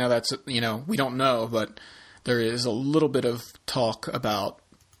 That's true. Now that's, we don't know, but there is a little bit of talk about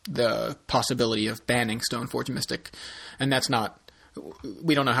the possibility of banning Stoneforge Mystic. And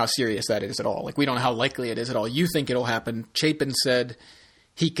we don't know how serious that is at all. Like, we don't know how likely it is at all. You think it'll happen. Chapin said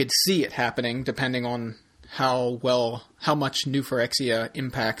he could see it happening depending on how much New Phyrexia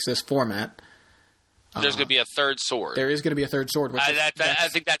impacts this format. There's going to be a third sword. There is going to be a third sword. I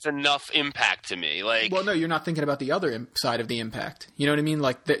think that's enough impact to me. Well, no, you're not thinking about the other side of the impact. You know what I mean?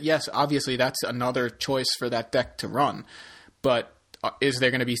 Like, yes, obviously that's another choice for that deck to run. But is there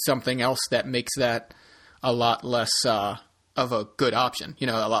going to be something else that makes that a lot less of a good option? A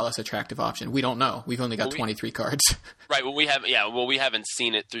lot less attractive option. We don't know. We've only got 23 cards. Right. Well, we haven't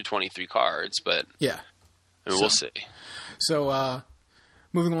seen it through 23 cards, but yeah, we'll see. So,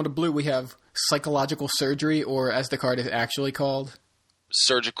 moving on to blue, we have Psychological Surgery, or as the card is actually called,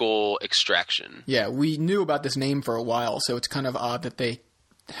 Surgical Extraction. Yeah, we knew about this name for a while, so it's kind of odd that they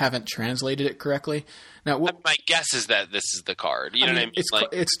haven't translated it correctly. Now, my guess is that this is the card. You know what I mean?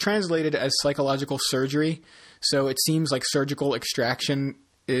 It's translated as Psychological Surgery, so it seems like Surgical Extraction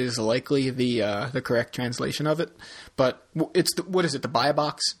is likely the correct translation of it. But it's what is it? The Buy a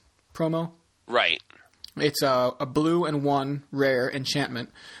Box promo? Right. It's a blue and 1 rare enchantment.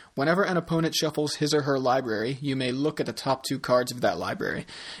 Whenever an opponent shuffles his or her library, you may look at the top 2 cards of that library.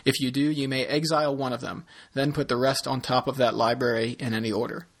 If you do, you may exile one of them, then put the rest on top of that library in any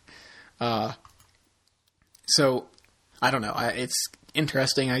order. So, I don't know. It's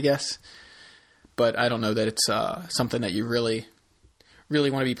interesting, I guess. But I don't know that it's something that you really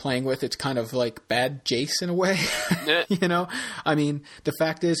want to be playing with. It's kind of like bad Jace in a way. You know? I mean, the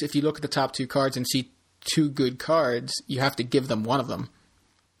fact is, if you look at the top 2 cards and see 2 good cards, you have to give them one of them.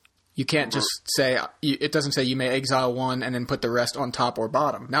 You can't just say, it doesn't say you may exile one and then put the rest on top or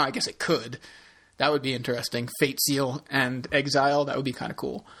bottom. Now, I guess it could. That would be interesting. Fate Seal and Exile, that would be kind of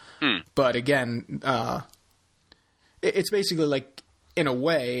cool. But again, it's basically like, in a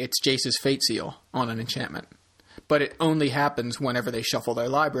way, it's Jace's Fate Seal on an enchantment. But it only happens whenever they shuffle their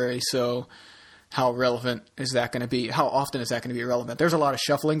library, so how relevant is that going to be? How often is that going to be relevant? There's a lot of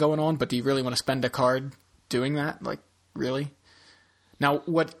shuffling going on, but do you really want to spend a card doing that? Like, really? Now,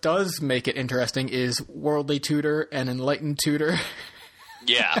 what does make it interesting is Worldly Tutor and Enlightened Tutor.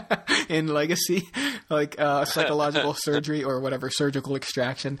 Yeah. In Legacy, like psychological surgery or whatever, surgical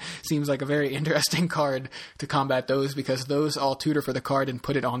extraction, seems like a very interesting card to combat those, because those all tutor for the card and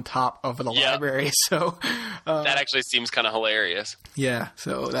put it on top of the library. So that actually seems kind of hilarious. Yeah,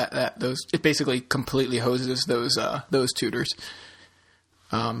 so it basically completely hoses those tutors.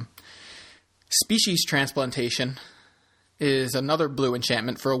 Species Transplantation is another blue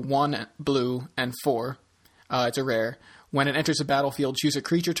enchantment for 1 blue and 4. It's a rare. When it enters a battlefield, choose a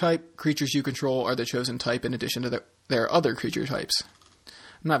creature type. Creatures you control are the chosen type in addition to their other creature types.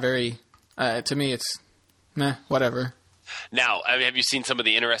 I'm not very... to me, it's... meh, whatever. Now, I mean, have you seen some of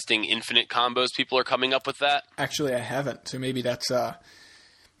the interesting infinite combos people are coming up with that? Actually, I haven't. So maybe that's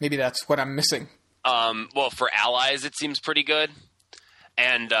what I'm missing. Well, for allies, it seems pretty good.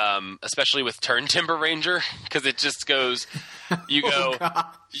 And especially with Turn Timber Ranger, because it just goes, you go,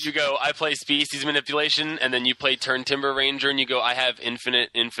 I play Species Manipulation, and then you play Turn Timber Ranger, and you go, I have infinite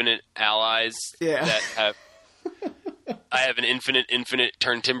allies that have, I have an infinite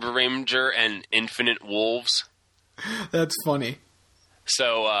Turn Timber Ranger and infinite wolves. That's funny.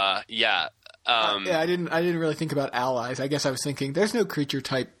 So, yeah. I didn't really think about allies. I guess I was thinking there's no creature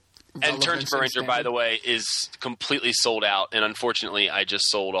type. And Turn Timber Ranger, by the way, is completely sold out, and unfortunately, I just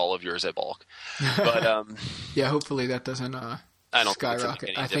sold all of yours at bulk. But yeah, hopefully that doesn't I don't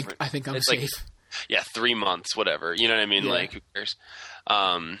skyrocket. I think I'm safe. Like, 3 months, whatever. You know what I mean? Yeah. Like, who cares?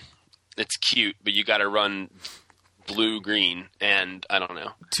 It's cute, but you got to run blue-green, and I don't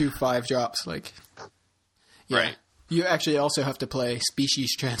know. 2 5-drops, like yeah. Right. You actually also have to play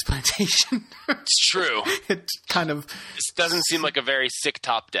Species Transplantation. It's true. It kind of... This doesn't seem like a very sick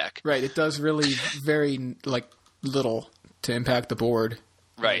top deck. Right. It does really very, little to impact the board.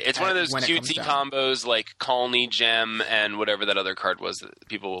 Right. It's one of those cutesy combos like Colony Gem and whatever that other card was that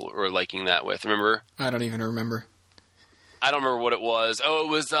people were liking that with. Remember? I don't even remember. I don't remember what it was. Oh, it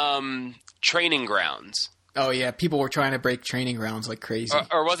was Training Grounds. Oh, yeah. People were trying to break Training Grounds like crazy.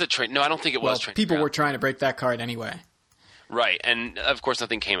 Or was it Training? No, I don't think it was Training People Grounds. were trying to break that card anyway. Right. And, of course,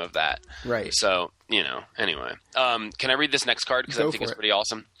 nothing came of that. Right. So, anyway. Can I read this next card? Because I think it's pretty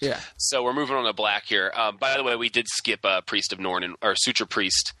awesome. Yeah. So we're moving on to black here. By the way, we did skip Priest of Norn, or Suture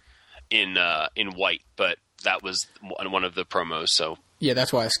Priest in white, but that was one of the promos. So yeah,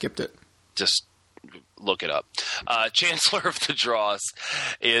 that's why I skipped it. Just look it up. Chancellor of the Dross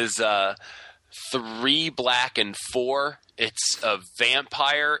is... 3 black and 4. It's a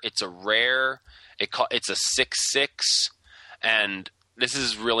vampire. It's a rare. It's a 6/6, and this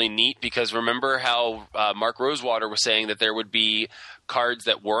is really neat because remember how Mark Rosewater was saying that there would be cards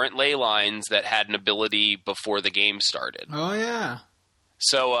that weren't ley lines that had an ability before the game started. Oh yeah.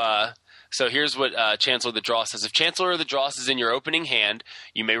 So here's what Chancellor of the Dross says: if Chancellor of the Dross is in your opening hand,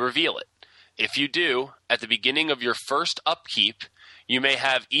 you may reveal it. If you do, at the beginning of your first upkeep, you may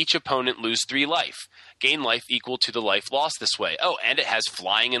have each opponent lose 3 life. Gain life equal to the life lost this way. Oh, and it has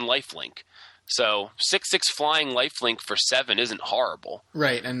flying and lifelink. So 6/6 flying lifelink for 7 isn't horrible.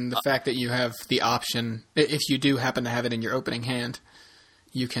 Right, and the fact that you have the option, if you do happen to have it in your opening hand,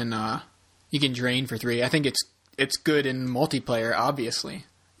 you can drain for 3. I think it's good in multiplayer. Obviously,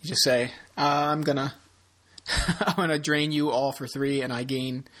 you just say I'm gonna drain you all for 3, and I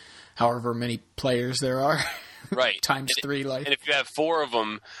gain however many players there are. Right. Times 3 life. And if you have 4 of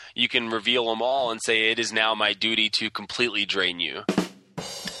them, you can reveal them all and say, it is now my duty to completely drain you.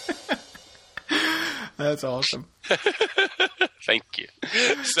 That's awesome. Thank you.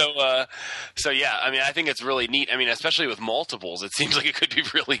 So yeah, I mean, I think it's really neat. I mean, especially with multiples, it seems like it could be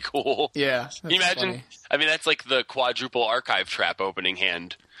really cool. Yeah. Can you imagine? Funny. I mean, that's like the quadruple archive trap opening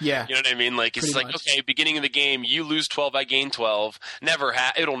hand. Yeah. You know what I mean? Like, it's Pretty like, much. okay, beginning of the game, you lose 12, I gain 12.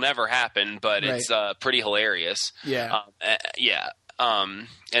 It'll never happen, but Right. it's pretty hilarious. Yeah. Yeah. And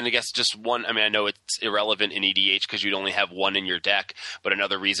I guess just one, I mean, I know it's irrelevant in EDH because you'd only have one in your deck, but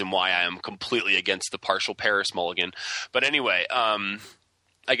another reason why I am completely against the partial Paris mulligan. But anyway,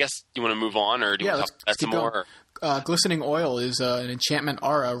 I guess you want to move on, or do you want to talk about some more? Glistening Oil is an enchantment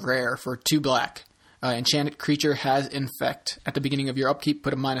aura rare for 2 black. Enchanted creature has infect. At the beginning of your upkeep,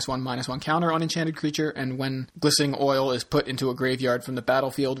 put a -1/-1 counter on enchanted creature, and when Glistening Oil is put into a graveyard from the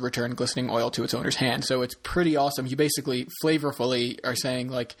battlefield, return Glistening Oil to its owner's hand. So it's pretty awesome. You basically flavorfully are saying,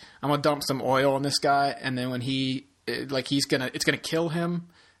 like, I'm going to dump some oil on this guy, and then when it's going to kill him,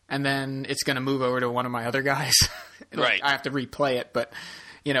 and then it's going to move over to one of my other guys. Right. I have to replay it, but...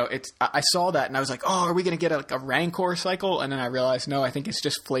 You know, I saw that and I was like, oh, are we going to get a Rancor cycle? And then I realized, no, I think it's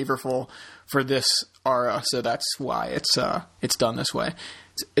just flavorful for this aura, so that's why it's done this way.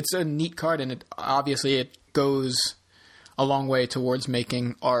 It's a neat card, and obviously it goes a long way towards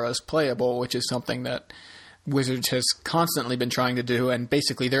making auras playable, which is something that Wizards has constantly been trying to do, and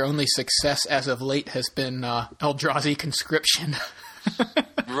basically their only success as of late has been Eldrazi Conscription.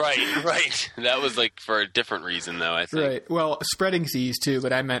 Right. That was like for a different reason, though, I think. Right. Well, Spreading Seas, too,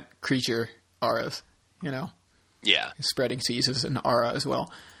 but I meant creature auras, you know? Yeah. Spreading Seas is an aura as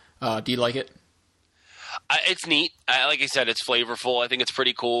well. Do you like it? It's neat. Like I said, it's flavorful. I think it's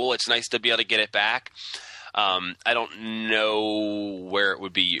pretty cool. It's nice to be able to get it back. I don't know where it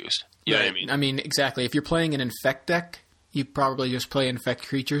would be used. You know what I mean? I mean, exactly. If you're playing an Infect deck, you probably just play Infect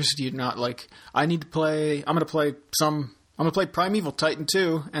creatures. You're not like, I'm going to play Primeval Titan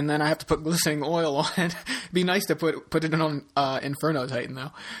too, and then I have to put Glistening Oil on it. It'd be nice to put it on Inferno Titan,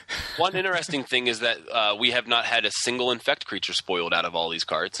 though. One interesting thing is that we have not had a single Infect creature spoiled out of all these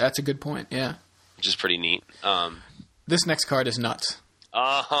cards. That's a good point, yeah. Which is pretty neat. This next card is nuts.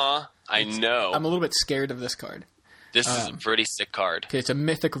 I know. I'm a little bit scared of this card. This is a pretty sick card. Okay, it's a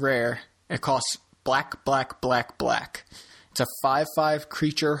mythic rare. It costs black. It's a 5/5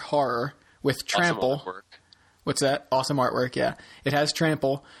 creature horror with trample. Awesome artwork. What's that? Awesome artwork, yeah. It has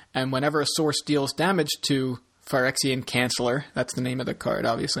trample, and whenever a source deals damage to Phyrexian Canceller, that's the name of the card,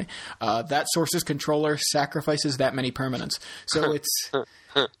 obviously, that source's controller sacrifices that many permanents. So it's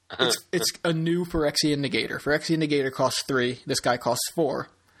a new Phyrexian Negator. Phyrexian Negator costs 3. This guy costs 4.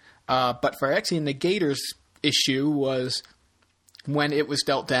 But Phyrexian Negator's issue was when it was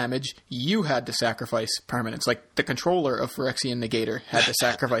dealt damage, you had to sacrifice permanents. Like, the controller of Phyrexian Negator had to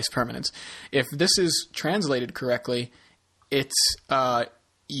sacrifice permanents. If this is translated correctly, it's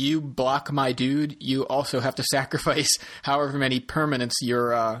you block my dude, you also have to sacrifice however many permanents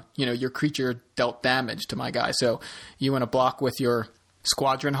your creature dealt damage to my guy. So you want to block with your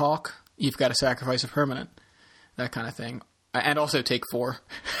Squadron Hawk, you've got to sacrifice a permanent. That kind of thing. And also take 4.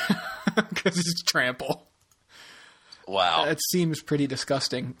 Because it's trample. Wow. It seems pretty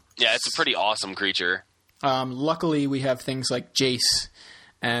disgusting. Yeah, it's a pretty awesome creature. Luckily, we have things like Jace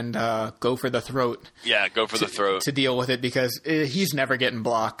and Go for the Throat. Yeah, Go for the Throat. To deal with it, because he's never getting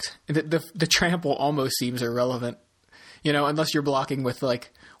blocked. The trample almost seems irrelevant. You know, unless you're blocking with,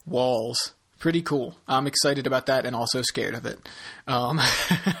 like, walls. Pretty cool. I'm excited about that and also scared of it. But I'm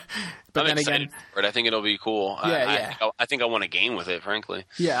then excited again, for it. I think it'll be cool. Yeah. I think I want to game with it, frankly.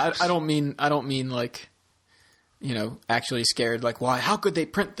 Yeah, I don't mean like, you know, actually scared, like, why? How could they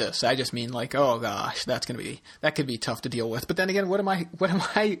print this? I just mean like, oh gosh, that could be tough to deal with. But then again, what am I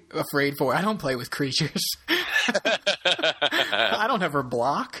afraid for? I don't play with creatures. I don't ever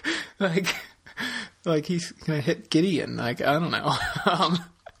block. Like he's gonna hit Gideon. Like, I don't know.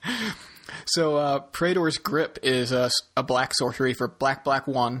 So Praetor's Grip is a black sorcery for black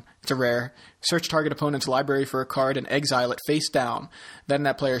 1. It's a rare. Search target opponent's library for a card and exile it face down. Then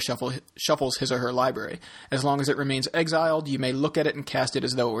that player shuffles his or her library. As long as it remains exiled, you may look at it and cast it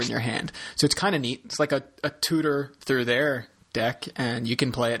as though it were in your hand. So it's kind of neat. It's like a tutor through their deck, and you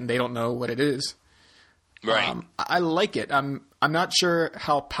can play it and they don't know what it is. Right. I like it. I'm not sure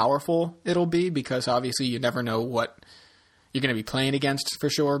how powerful it'll be, because obviously you never know what you're going to be playing against for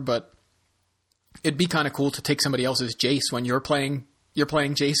sure, but it'd be kind of cool to take somebody else's Jace when you're playing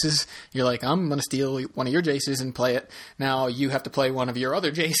Jaces. You're like, I'm going to steal one of your Jaces and play it. Now you have to play one of your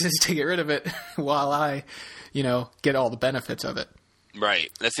other Jaces to get rid of it while I, get all the benefits of it. Right.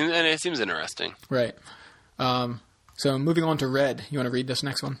 It seems interesting. Right. So moving on to red. You want to read this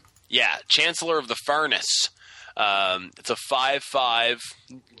next one? Yeah. Chancellor of the Furnace. It's a 5/5,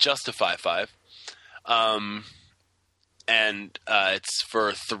 just a 5/5. and it's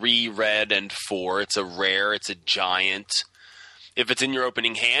for 3 red and 4. It's a rare. It's a giant. If it's in your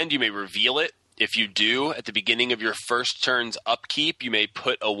opening hand, you may reveal it. If you do, at the beginning of your first turn's upkeep, you may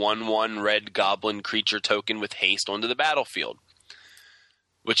put a 1/1 red goblin creature token with haste onto the battlefield,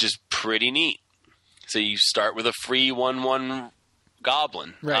 which is pretty neat. So you start with a free 1/1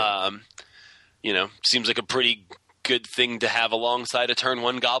 goblin. Right. Seems like a pretty good thing to have alongside a turn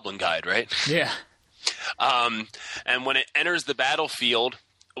 1 goblin guide, right? Yeah. And when it enters the battlefield,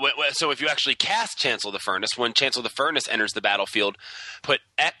 so if you actually cast Chancel the Furnace, when Chancel the Furnace enters the battlefield, put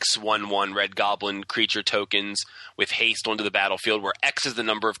X 1/1 red goblin creature tokens with haste onto the battlefield, where X is the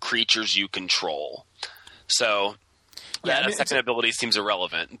number of creatures you control. So that second ability seems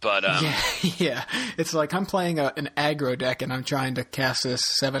irrelevant, but yeah, it's like I'm playing an aggro deck and I'm trying to cast this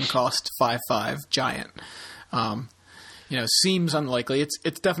 7-cost 5/5 giant. Seems unlikely.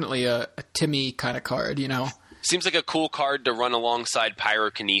 It's definitely a Timmy kind of card, Seems like a cool card to run alongside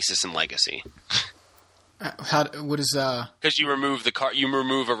Pyrokinesis and Legacy. What is Because you remove the card, you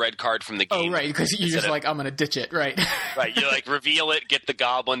remove a red card from the game. Oh, right, because you're just like, I'm going to ditch it, right? Right, you reveal it, get the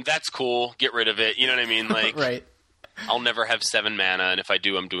goblin. That's cool. Get rid of it. You know what I mean? Right. I'll never have 7 mana, and if I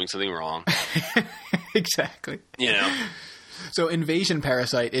do, I'm doing something wrong. Exactly. So Invasion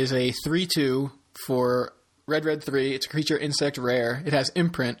Parasite is a 3/2 for red 3. It's a creature insect rare. It has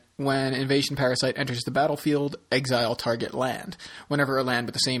imprint. When Invasion Parasite enters the battlefield, exile target land. Whenever a land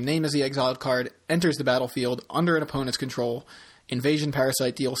with the same name as the exiled card enters the battlefield under an opponent's control, Invasion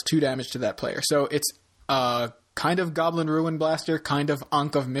Parasite deals 2 damage to that player. So it's kind of Goblin Ruin Blaster, kind of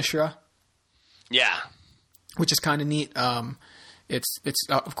Ankh of Mishra. Yeah. Which is kind of neat. It's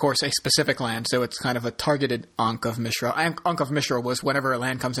of course a specific land, so it's kind of a targeted Ankh of Mishra. Ankh of Mishra was whenever a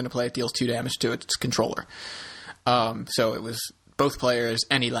land comes into play, it deals 2 damage to its controller. So it was both players,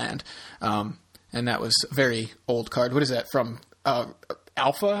 any land. And that was a very old card. What is that, from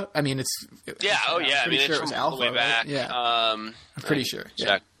Alpha? I mean, it's... Yeah, I'm pretty sure it was Alpha, way back. Right? Yeah. I'm pretty sure.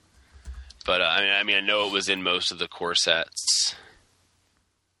 Check. Yeah. But, I know it was in most of the core sets.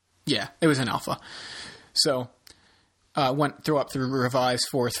 Yeah, it was in Alpha. So... went through Revise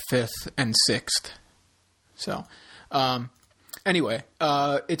 4th, 5th, and 6th. So, anyway,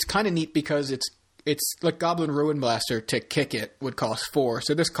 it's kind of neat because it's like Goblin Ruin Blaster to kick it would cost 4,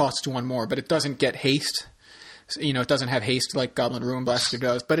 so this costs 1 more, but it doesn't get haste. It doesn't have haste like Goblin Ruin Blaster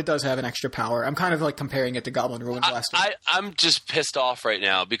does, but it does have an extra power. I'm kind of like comparing it to Goblin Ruin Blaster. I'm just pissed off right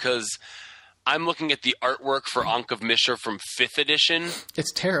now because I'm looking at the artwork for Ankh of Mishra from 5th edition.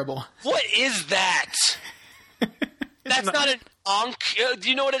 It's terrible. What is that? That's not an Ankh. Do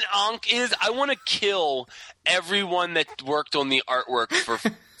you know what an Ankh is? I want to kill everyone that worked on the artwork for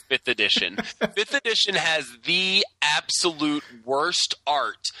 5th edition. 5th edition has the absolute worst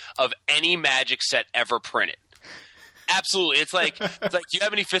art of any Magic set ever printed. Absolutely. It's like, do you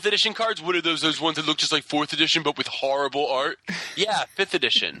have any 5th edition cards? What are those ones that look just like 4th edition but with horrible art? Yeah, 5th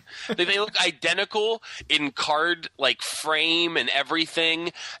edition. They look identical in card frame and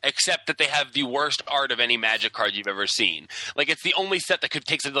everything, except that they have the worst art of any Magic card you've ever seen. It's the only set that could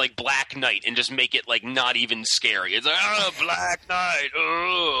take something like Black Knight and just make it not even scary. It's like, Black Knight.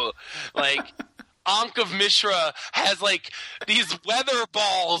 Oh. Ankh of Mishra has these weather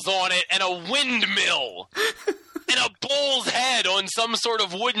balls on it and a windmill. And a bull's head on some sort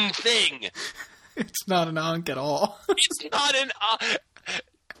of wooden thing. It's not an Ankh at all. It's not an Ankh.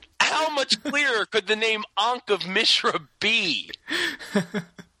 How much clearer could the name Ankh of Mishra be?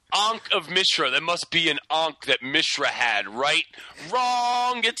 Ankh of Mishra. There must be an Ankh that Mishra had, right?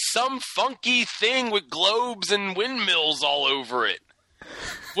 Wrong. It's some funky thing with globes and windmills all over it.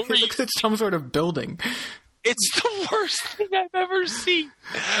 It looks like some sort of building. It's the worst thing I've ever seen.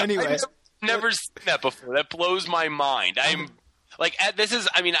 Anyway. Never seen that before. That blows my mind. I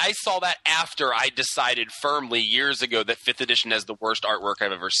saw that after I decided firmly years ago that 5th edition has the worst artwork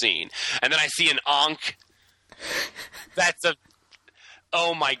I've ever seen. And then I see an Ankh.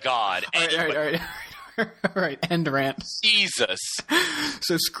 Oh my God. All right. End rant. Jesus.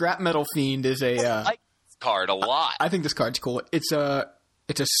 So Scrap Metal Fiend is a... I like this card a lot. I think this card's cool. It's a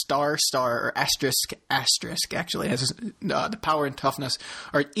star or asterisk actually. It has the power and toughness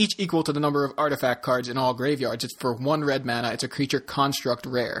are each equal to the number of artifact cards in all graveyards. It's for 1 red mana. It's a creature construct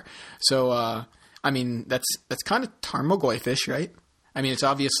rare. So that's kind of Tarmogoyfish, right? I mean, it's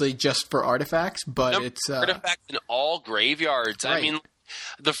obviously just for artifacts, but it's artifacts in all graveyards. Right. I mean,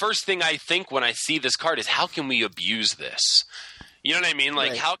 the first thing I think when I see this card is, how can we abuse this? You know what I mean?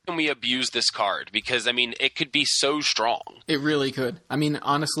 Right. How can we abuse this card? Because, it could be so strong. It really could.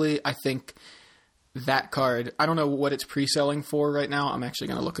 Honestly, I think that card, I don't know what it's pre-selling for right now. I'm actually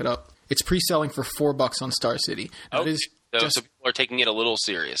going to look it up. It's pre-selling for $4 on Star City. Now, it is so people are taking it a little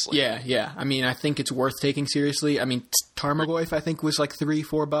seriously. Yeah. I mean, I think it's worth taking seriously. I mean, Tarmogoyf, I think, was like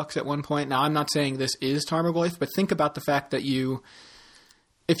 $3-4 at one point. Now, I'm not saying this is Tarmogoyf, but think about the fact that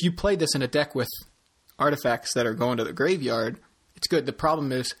if you play this in a deck with artifacts that are going to the graveyard, it's good. The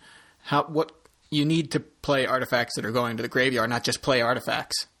problem is what you need to play artifacts that are going to the graveyard, not just play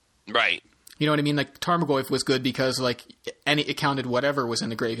artifacts. Right. You know what I mean? Like, Tarmogoyf was good because, like, it counted whatever was in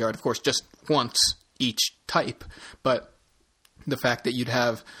the graveyard, of course, just once each type. But the fact that you'd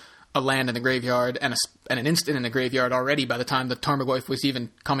have a land in the graveyard and an instant in the graveyard already by the time the Tarmogoyf was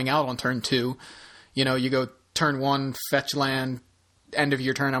even coming out on turn 2, you know, you go turn 1, fetch land, end of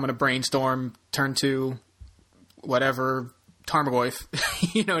your turn, I'm going to brainstorm, turn 2, whatever, Tarmogoyf.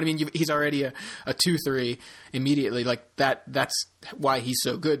 You know what I mean? He's already a 2/3 immediately. Like that's why he's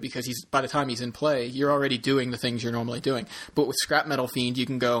so good, because by the time he's in play, you're already doing the things you're normally doing. But with Scrap Metal Fiend, you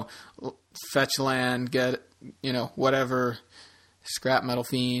can go fetch land, get, you know, whatever, Scrap Metal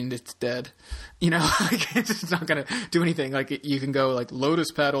Fiend, it's dead. You know, like, it's not going to do anything. Like, you can go like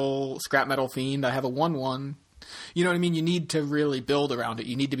Lotus Petal, Scrap Metal Fiend, I have a 1/1. You know what I mean? You need to really build around it.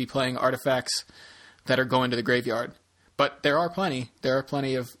 You need to be playing artifacts that are going to the graveyard. But there are plenty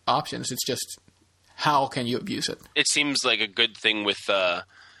of options. It's just, how can you abuse it? It seems like a good thing with Cold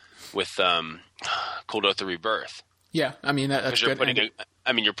Oath of Rebirth. Yeah, I mean that's good.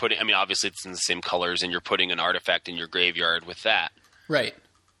 Obviously it's in the same colors, and you're putting an artifact in your graveyard with that. Right.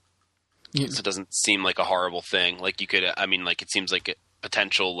 So it doesn't seem like a horrible thing. Like, you could, it seems like a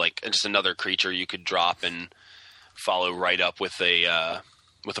potential, like, just another creature you could drop and follow right up with a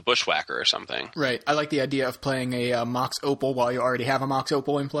Bushwhacker or something. Right. I like the idea of playing a Mox Opal while you already have a Mox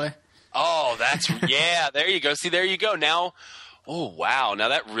Opal in play. Oh, yeah, there you go. See, there you go. Now, oh, wow. Now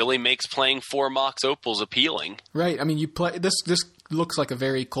that really makes playing 4 Mox Opals appealing. Right. I mean, you play this looks like a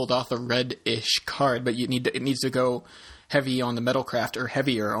very Cold Oath red-ish card, but it needs to go heavy on the Metalcraft or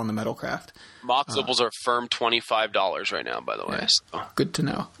heavier on the Metalcraft. Mox Opals are firm $25 right now, by the way. Yeah. So. Good to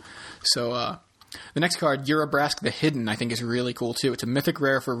know. So, the next card, Urabrask the Hidden, I think is really cool too. It's a mythic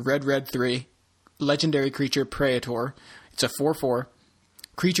rare for red 3, legendary creature Praetor. It's a 4/4.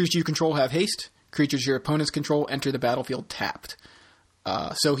 Creatures you control have haste. Creatures your opponents control enter the battlefield tapped.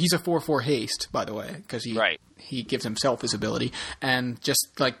 So he's a 4/4 haste, by the way, because he gives himself his ability. And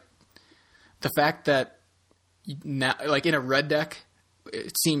just like the fact that now, like in a red deck,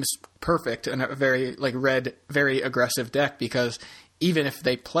 it seems perfect in a very red, very aggressive deck, because even if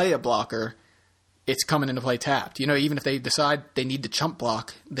they play a blocker, it's coming into play tapped. You know, even if they decide they need to chump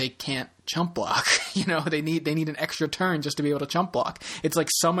block, they can't chump block. You know, they need an extra turn just to be able to chump block. It's like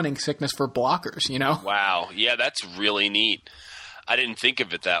summoning sickness for blockers, you know? Wow. Yeah, that's really neat. I didn't think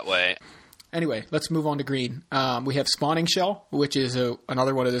of it that way. Anyway, let's move on to green. We have Spawning Shell, which is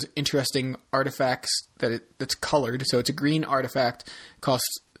another one of those interesting artifacts that's colored. So it's a green artifact,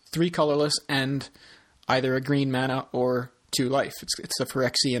 costs 3 colorless and either a green mana or 2 life. It's a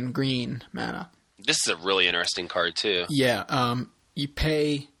Phyrexian green mana. This is a really interesting card, too. Yeah. You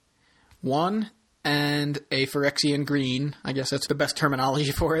pay 1 and a Phyrexian green. I guess that's the best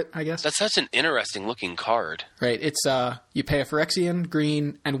terminology for it, I guess. That's such an interesting looking card. Right. It's you pay a Phyrexian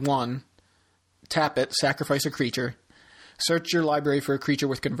green and 1, tap it, sacrifice a creature, search your library for a creature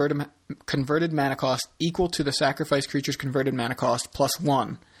with converted mana cost equal to the sacrifice creature's converted mana cost plus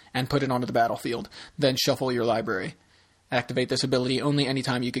 1, and put it onto the battlefield. Then shuffle your library. Activate this ability only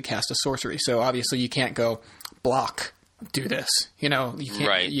anytime you could cast a sorcery. So obviously you can't go block, do this. You know, you can't.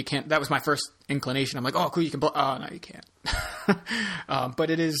 Right. You can't. That was my first inclination. I'm like, oh, cool, you can block. Oh, no, you can't. But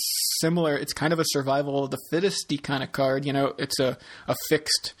it is similar. It's kind of a survival of the fittest-y kind of card. You know, it's a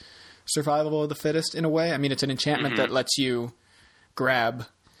fixed survival of the fittest in a way. I mean, it's an enchantment that lets you grab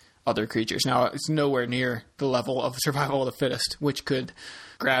other creatures. Now, it's nowhere near the level of survival of the fittest, which could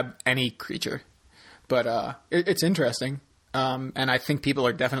grab any creature. But it's interesting, and I think people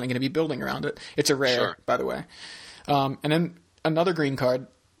are definitely going to be building around it. It's a rare, sure, by the way. And then another green card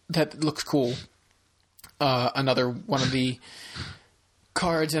that looks cool, another one of the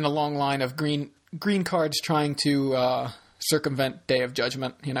cards in a long line of green cards trying to circumvent Day of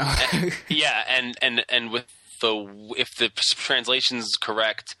Judgment, you know? Yeah, and with if the translation's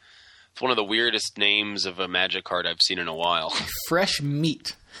correct, it's one of the weirdest names of a Magic card I've seen in a while. Fresh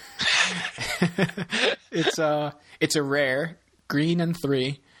Meat. It's a rare, green and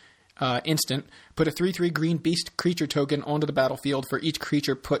 3, instant. Put a 3/3 green beast creature token onto the battlefield for each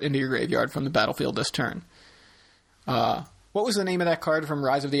creature put into your graveyard from the battlefield this turn. What was the name of that card from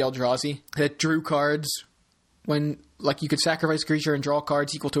Rise of the Eldrazi that drew cards when, like, you could sacrifice a creature and draw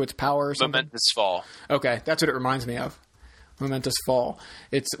cards equal to its power or something? Momentous Fall. Okay, that's what it reminds me of. Momentous Fall.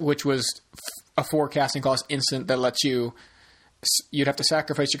 Which was a 4 casting cost instant that lets you. You'd have to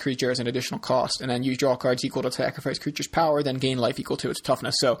sacrifice your creature as an additional cost, and then you draw cards equal to sacrifice creature's power, then gain life equal to its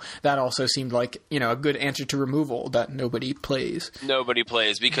toughness. So that also seemed like, a good answer to removal that nobody plays. Nobody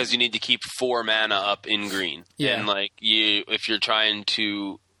plays because you need to keep 4 mana up in green. Yeah. And if you're trying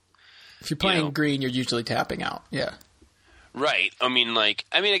to... If you're playing green, you're usually tapping out. Yeah. Right.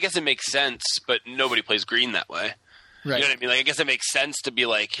 I guess it makes sense, but nobody plays green that way. Right. You know what I mean? I guess it makes sense to be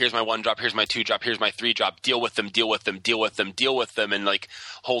here's my 1-drop, here's my 2-drop, here's my 3-drop, deal with them, and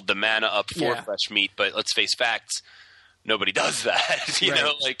hold the mana up for fresh meat. But let's face facts, nobody does that. You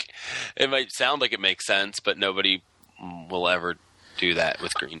know, it might sound like it makes sense, but nobody will ever do that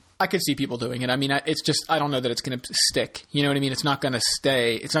with green. I could see people doing it. I mean, it's just, I don't know that it's going to stick. You know what I mean? It's not going to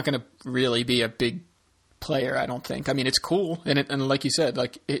stay. It's not going to really be a big player, I don't think. I mean, it's cool. And like you said,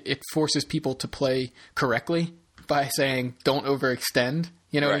 it forces people to play correctly. By saying don't overextend,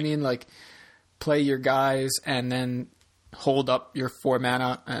 you know what I mean? Play your guys and then hold up your 4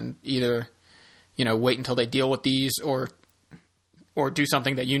 mana and either, wait until they deal with these or do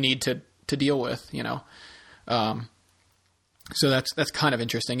something that you need to deal with, So that's kind of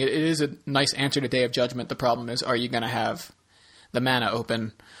interesting. It is a nice answer to Day of Judgment. The problem is, are you going to have the mana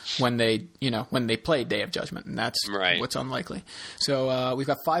open when they play Day of Judgment? And that's what's unlikely. So we've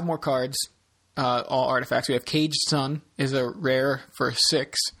got 5 more cards. All artifacts. We have Caged Sun is a rare for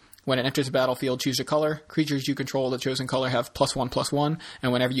 6. When it enters the battlefield, choose a color. Creatures you control the chosen color have +1/+1.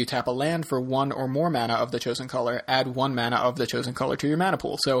 And whenever you tap a land for 1 or more mana of the chosen color, add 1 mana of the chosen color to your mana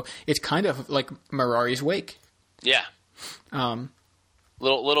pool. So it's kind of like Mirari's Wake. Yeah.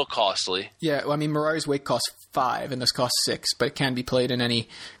 Little costly. Yeah. Well, I mean, Mirari's Wake costs 5 and this costs 6, but it can be played in any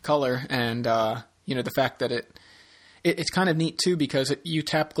color. And, the fact that it's kind of neat, too, because you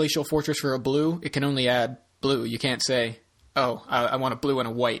tap Glacial Fortress for a blue, it can only add blue. You can't say, I want a blue and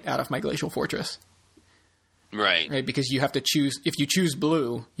a white out of my Glacial Fortress. Right. Because you have to choose – if you choose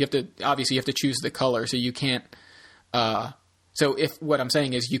blue, you have to choose the color. So you can't so if what I'm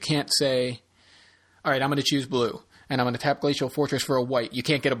saying is you can't say, all right, I'm going to choose blue, and I'm going to tap Glacial Fortress for a white. You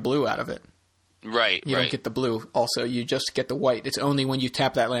can't get a blue out of it. Right, You don't get the blue also. You just get the white. It's only when you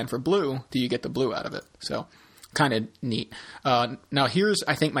tap that land for blue do you get the blue out of it. So – kind of neat. Now, here's,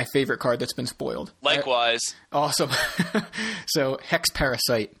 I think, my favorite card that's been spoiled. Likewise. Awesome. So, Hex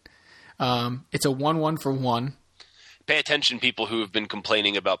Parasite. It's a 1/1 for 1. Pay attention, people who have been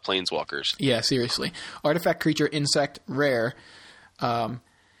complaining about Planeswalkers. Yeah, seriously. Artifact, creature, insect, rare. And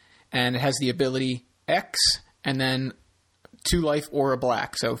it has the ability X, and then 2 life or a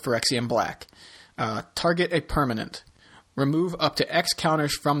black. So, Phyrexian black. Target a permanent. Remove up to X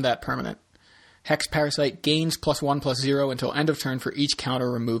counters from that permanent. Hex Parasite gains +1/+0 until end of turn for each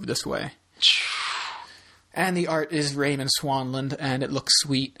counter removed this way. And the art is Raymond Swanland, and it looks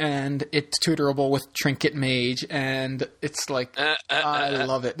sweet, and it's tutorable with Trinket Mage, and it's I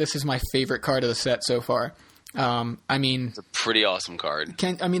love it. This is my favorite card of the set so far. It's a pretty awesome card.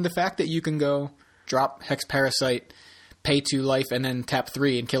 The fact that you can go drop Hex Parasite, pay 2 life, and then tap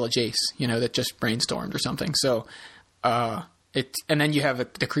 3 and kill a Jace, that just brainstormed or something. So, and then you have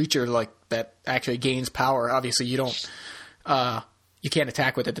the creature that actually gains power. Obviously, you don't, you can't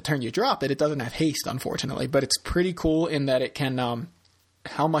attack with it the turn you drop it. It doesn't have haste, unfortunately, but it's pretty cool in that it can.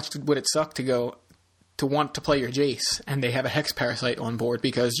 How much would it suck to want to play your Jace and they have a Hex Parasite on board,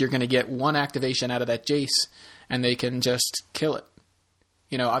 because you're going to get 1 activation out of that Jace and they can just kill it.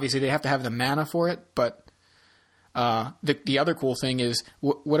 Obviously they have to have the mana for it, but the other cool thing is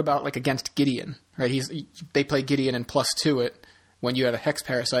what about against Gideon, right? They play Gideon and +2 it. When you have a Hex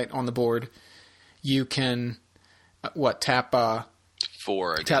Parasite on the board, you can tap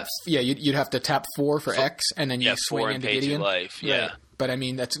 4. I guess. Yeah, you'd have to tap 4 for X, and then you swing into Gideon. Life. Yeah, right. But I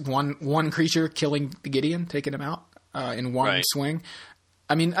mean that's one creature killing the Gideon, taking him out in one swing.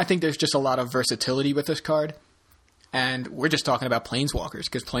 I mean, I think there's just a lot of versatility with this card, and we're just talking about Planeswalkers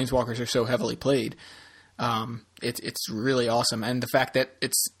because Planeswalkers are so heavily played. It's really awesome, and the fact that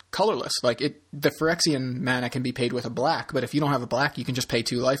it's colorless. The Phyrexian mana can be paid with a black, but if you don't have a black, you can just pay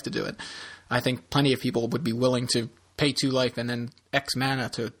 2 life to do it. I think plenty of people would be willing to pay 2 life and then X mana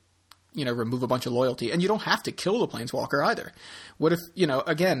to, remove a bunch of loyalty. And you don't have to kill the Planeswalker either. What if,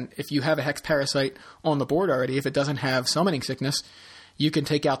 again, if you have a Hex Parasite on the board already, if it doesn't have Summoning Sickness, you can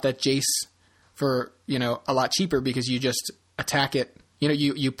take out that Jace for, a lot cheaper because you just attack it.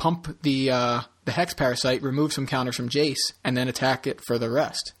 You pump the Hex Parasite, remove some counters from Jace, and then attack it for the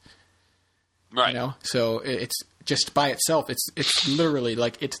rest. Right. So it's just by itself, it's literally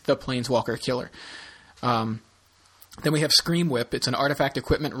it's the Planeswalker killer. Then we have Scream Whip. It's an artifact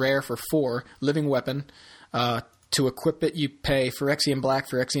equipment rare for 4, living weapon. To equip it, you pay Phyrexian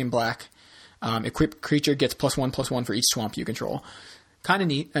Black. Equipped creature gets +1/+1 for each swamp you control. Kind of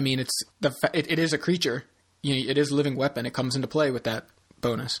neat. I mean, it is a creature. It is a living weapon. It comes into play with that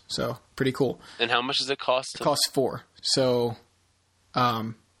bonus. So pretty cool. And how much does it cost? It costs 4. So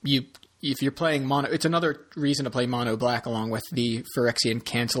if you're playing mono, it's another reason to play mono black along with the Phyrexian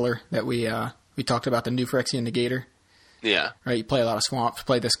Canceller that we talked about, the new Phyrexian Negator. Yeah. Right. You play a lot of swamps.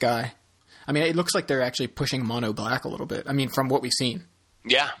 Play this guy. I mean, it looks like they're actually pushing mono black a little bit. I mean, from what we've seen.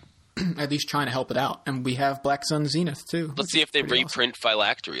 Yeah. At least trying to help it out. And we have Black Sun Zenith, too. Let's see if they reprint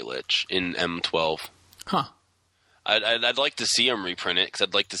Phylactery Lich in M12. Huh. I'd like to see them reprint it, because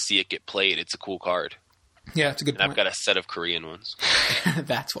I'd like to see it get played. It's a cool card. Yeah, it's a good point. I've got a set of Korean ones.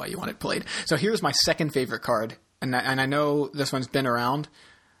 That's why you want it played. So here's my second favorite card. And I know this one's been around,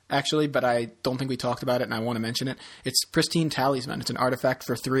 actually, but I don't think we talked about it, and I want to mention it. It's Pristine Talisman. It's an artifact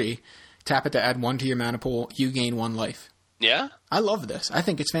for 3. Tap it to add 1 to your mana pool. You gain 1 life. Yeah? I love this. I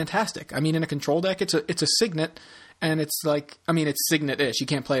think it's fantastic. I mean, in a control deck, it's a Signet, and it's like, I mean, it's Signet-ish. You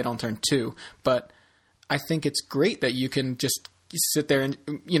can't play it on turn 2, but I think it's great that you can just sit there and,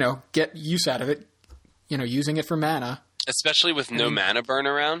 get use out of it, using it for mana. Especially with no mana burn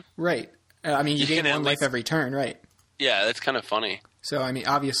around. Right. I mean, you gain 1 life every turn, right? Yeah, that's kind of funny. So, I mean,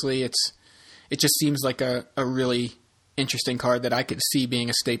 obviously, it just seems like a really interesting card that I could see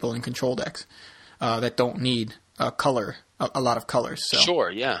being a staple in control decks that don't need a lot of colors. So. Sure,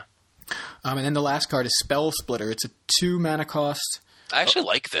 yeah. And then the last card is Spell Splitter. It's a 2 mana cost. I actually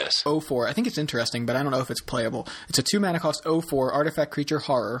like this. 0/4. I think it's interesting, but I don't know if it's playable. It's a 2 mana cost 0/4 artifact creature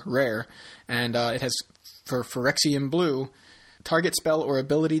horror, rare, and it has, for Phyrexian Blue, target spell or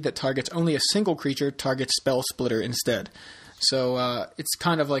ability that targets only a single creature targets Spell Splitter instead. So it's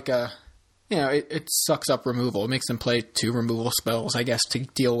kind of like it sucks up removal. It makes them play 2 removal spells, I guess, to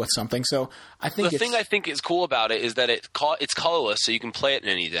deal with something. So I think the thing I think is cool about it is that it's colorless, so you can play it in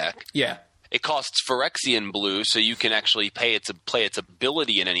any deck. Yeah. It costs Phyrexian Blue, so you can actually play its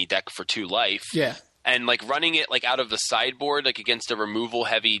ability in any deck for 2 life. Yeah. And running it out of the sideboard, against a removal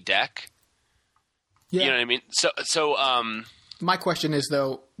heavy deck. Yeah. You know what I mean? So my question is,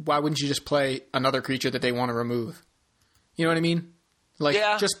 though, why wouldn't you just play another creature that they want to remove? You know what I mean?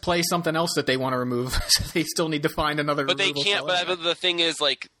 Just play something else that they want to remove. So they still need to find another. But they can't. But the thing is,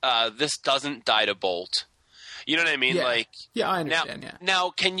 this doesn't die to bolt. You know what I mean? Yeah, I understand.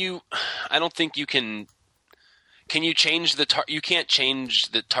 Now, can you? I don't think you can. Can you change the? You can't change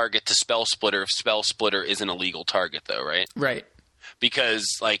the target to Spell Splitter if Spell Splitter is an illegal target, though, right? Right. Because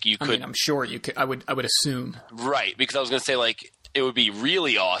you could. I mean, I'm sure you could. I would assume. Right, because I was going to say it would be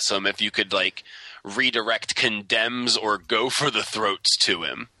really awesome if you could redirect Condemns or Go for the Throats to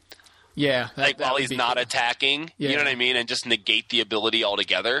him. Yeah. While he's not attacking. Yeah. You know what I mean? And just negate the ability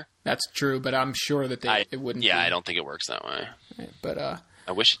altogether. That's true, but I'm sure that it wouldn't. Yeah, I don't think it works that way. But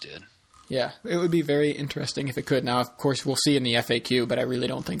I wish it did. Yeah, it would be very interesting if it could. Now, of course, we'll see in the FAQ, but I really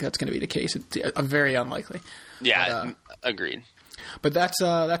don't think that's going to be the case. It's very unlikely. Yeah, agreed. But that's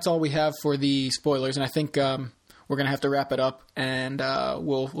all we have for the spoilers, and I think we're going to have to wrap it up, and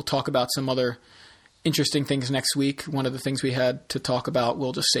we'll talk about some other interesting things next week. One of the things we had to talk about,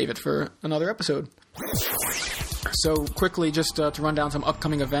 we'll just save it for another episode. So quickly, just to run down some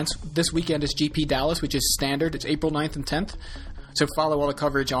upcoming events. This weekend is GP Dallas, which is standard. It's April 9th and 10th. So follow all the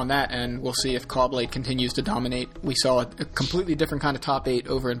coverage on that, and we'll see if Caw-Blade continues to dominate. We saw a completely different kind of top 8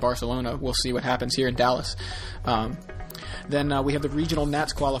 over in Barcelona. We'll see what happens here in Dallas. Then we have the regional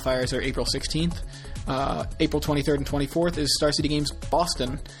Nats qualifiers are April 16th. April 23rd and 24th is Star City Games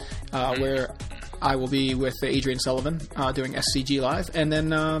Boston, where I will be with Adrian Sullivan doing SCG Live. And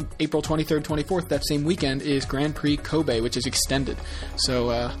then April 23rd, 24th, that same weekend, is Grand Prix Kobe, which is extended.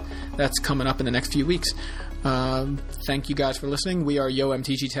 So that's coming up in the next few weeks. Thank you guys for listening. We are Yo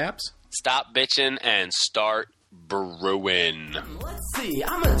MTG Taps. Stop bitching and start brewing. Let's see,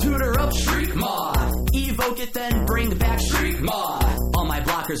 I'm a tutor of Shriek Maw. Evoke it, then bring back Shriek Maw. All my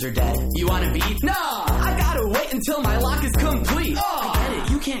blockers are dead. You wanna beat? Nah! I gotta wait until my lock is complete. I get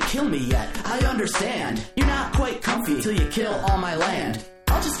it, you can't kill me yet. I understand. You're not quite comfy till you kill all my land.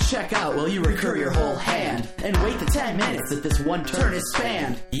 I'll just check out while you recur your whole hand and wait the 10 minutes that this one turn is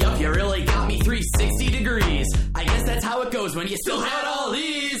spanned. Yup, you really got me 360 degrees. I guess that's how it goes when you still had all these.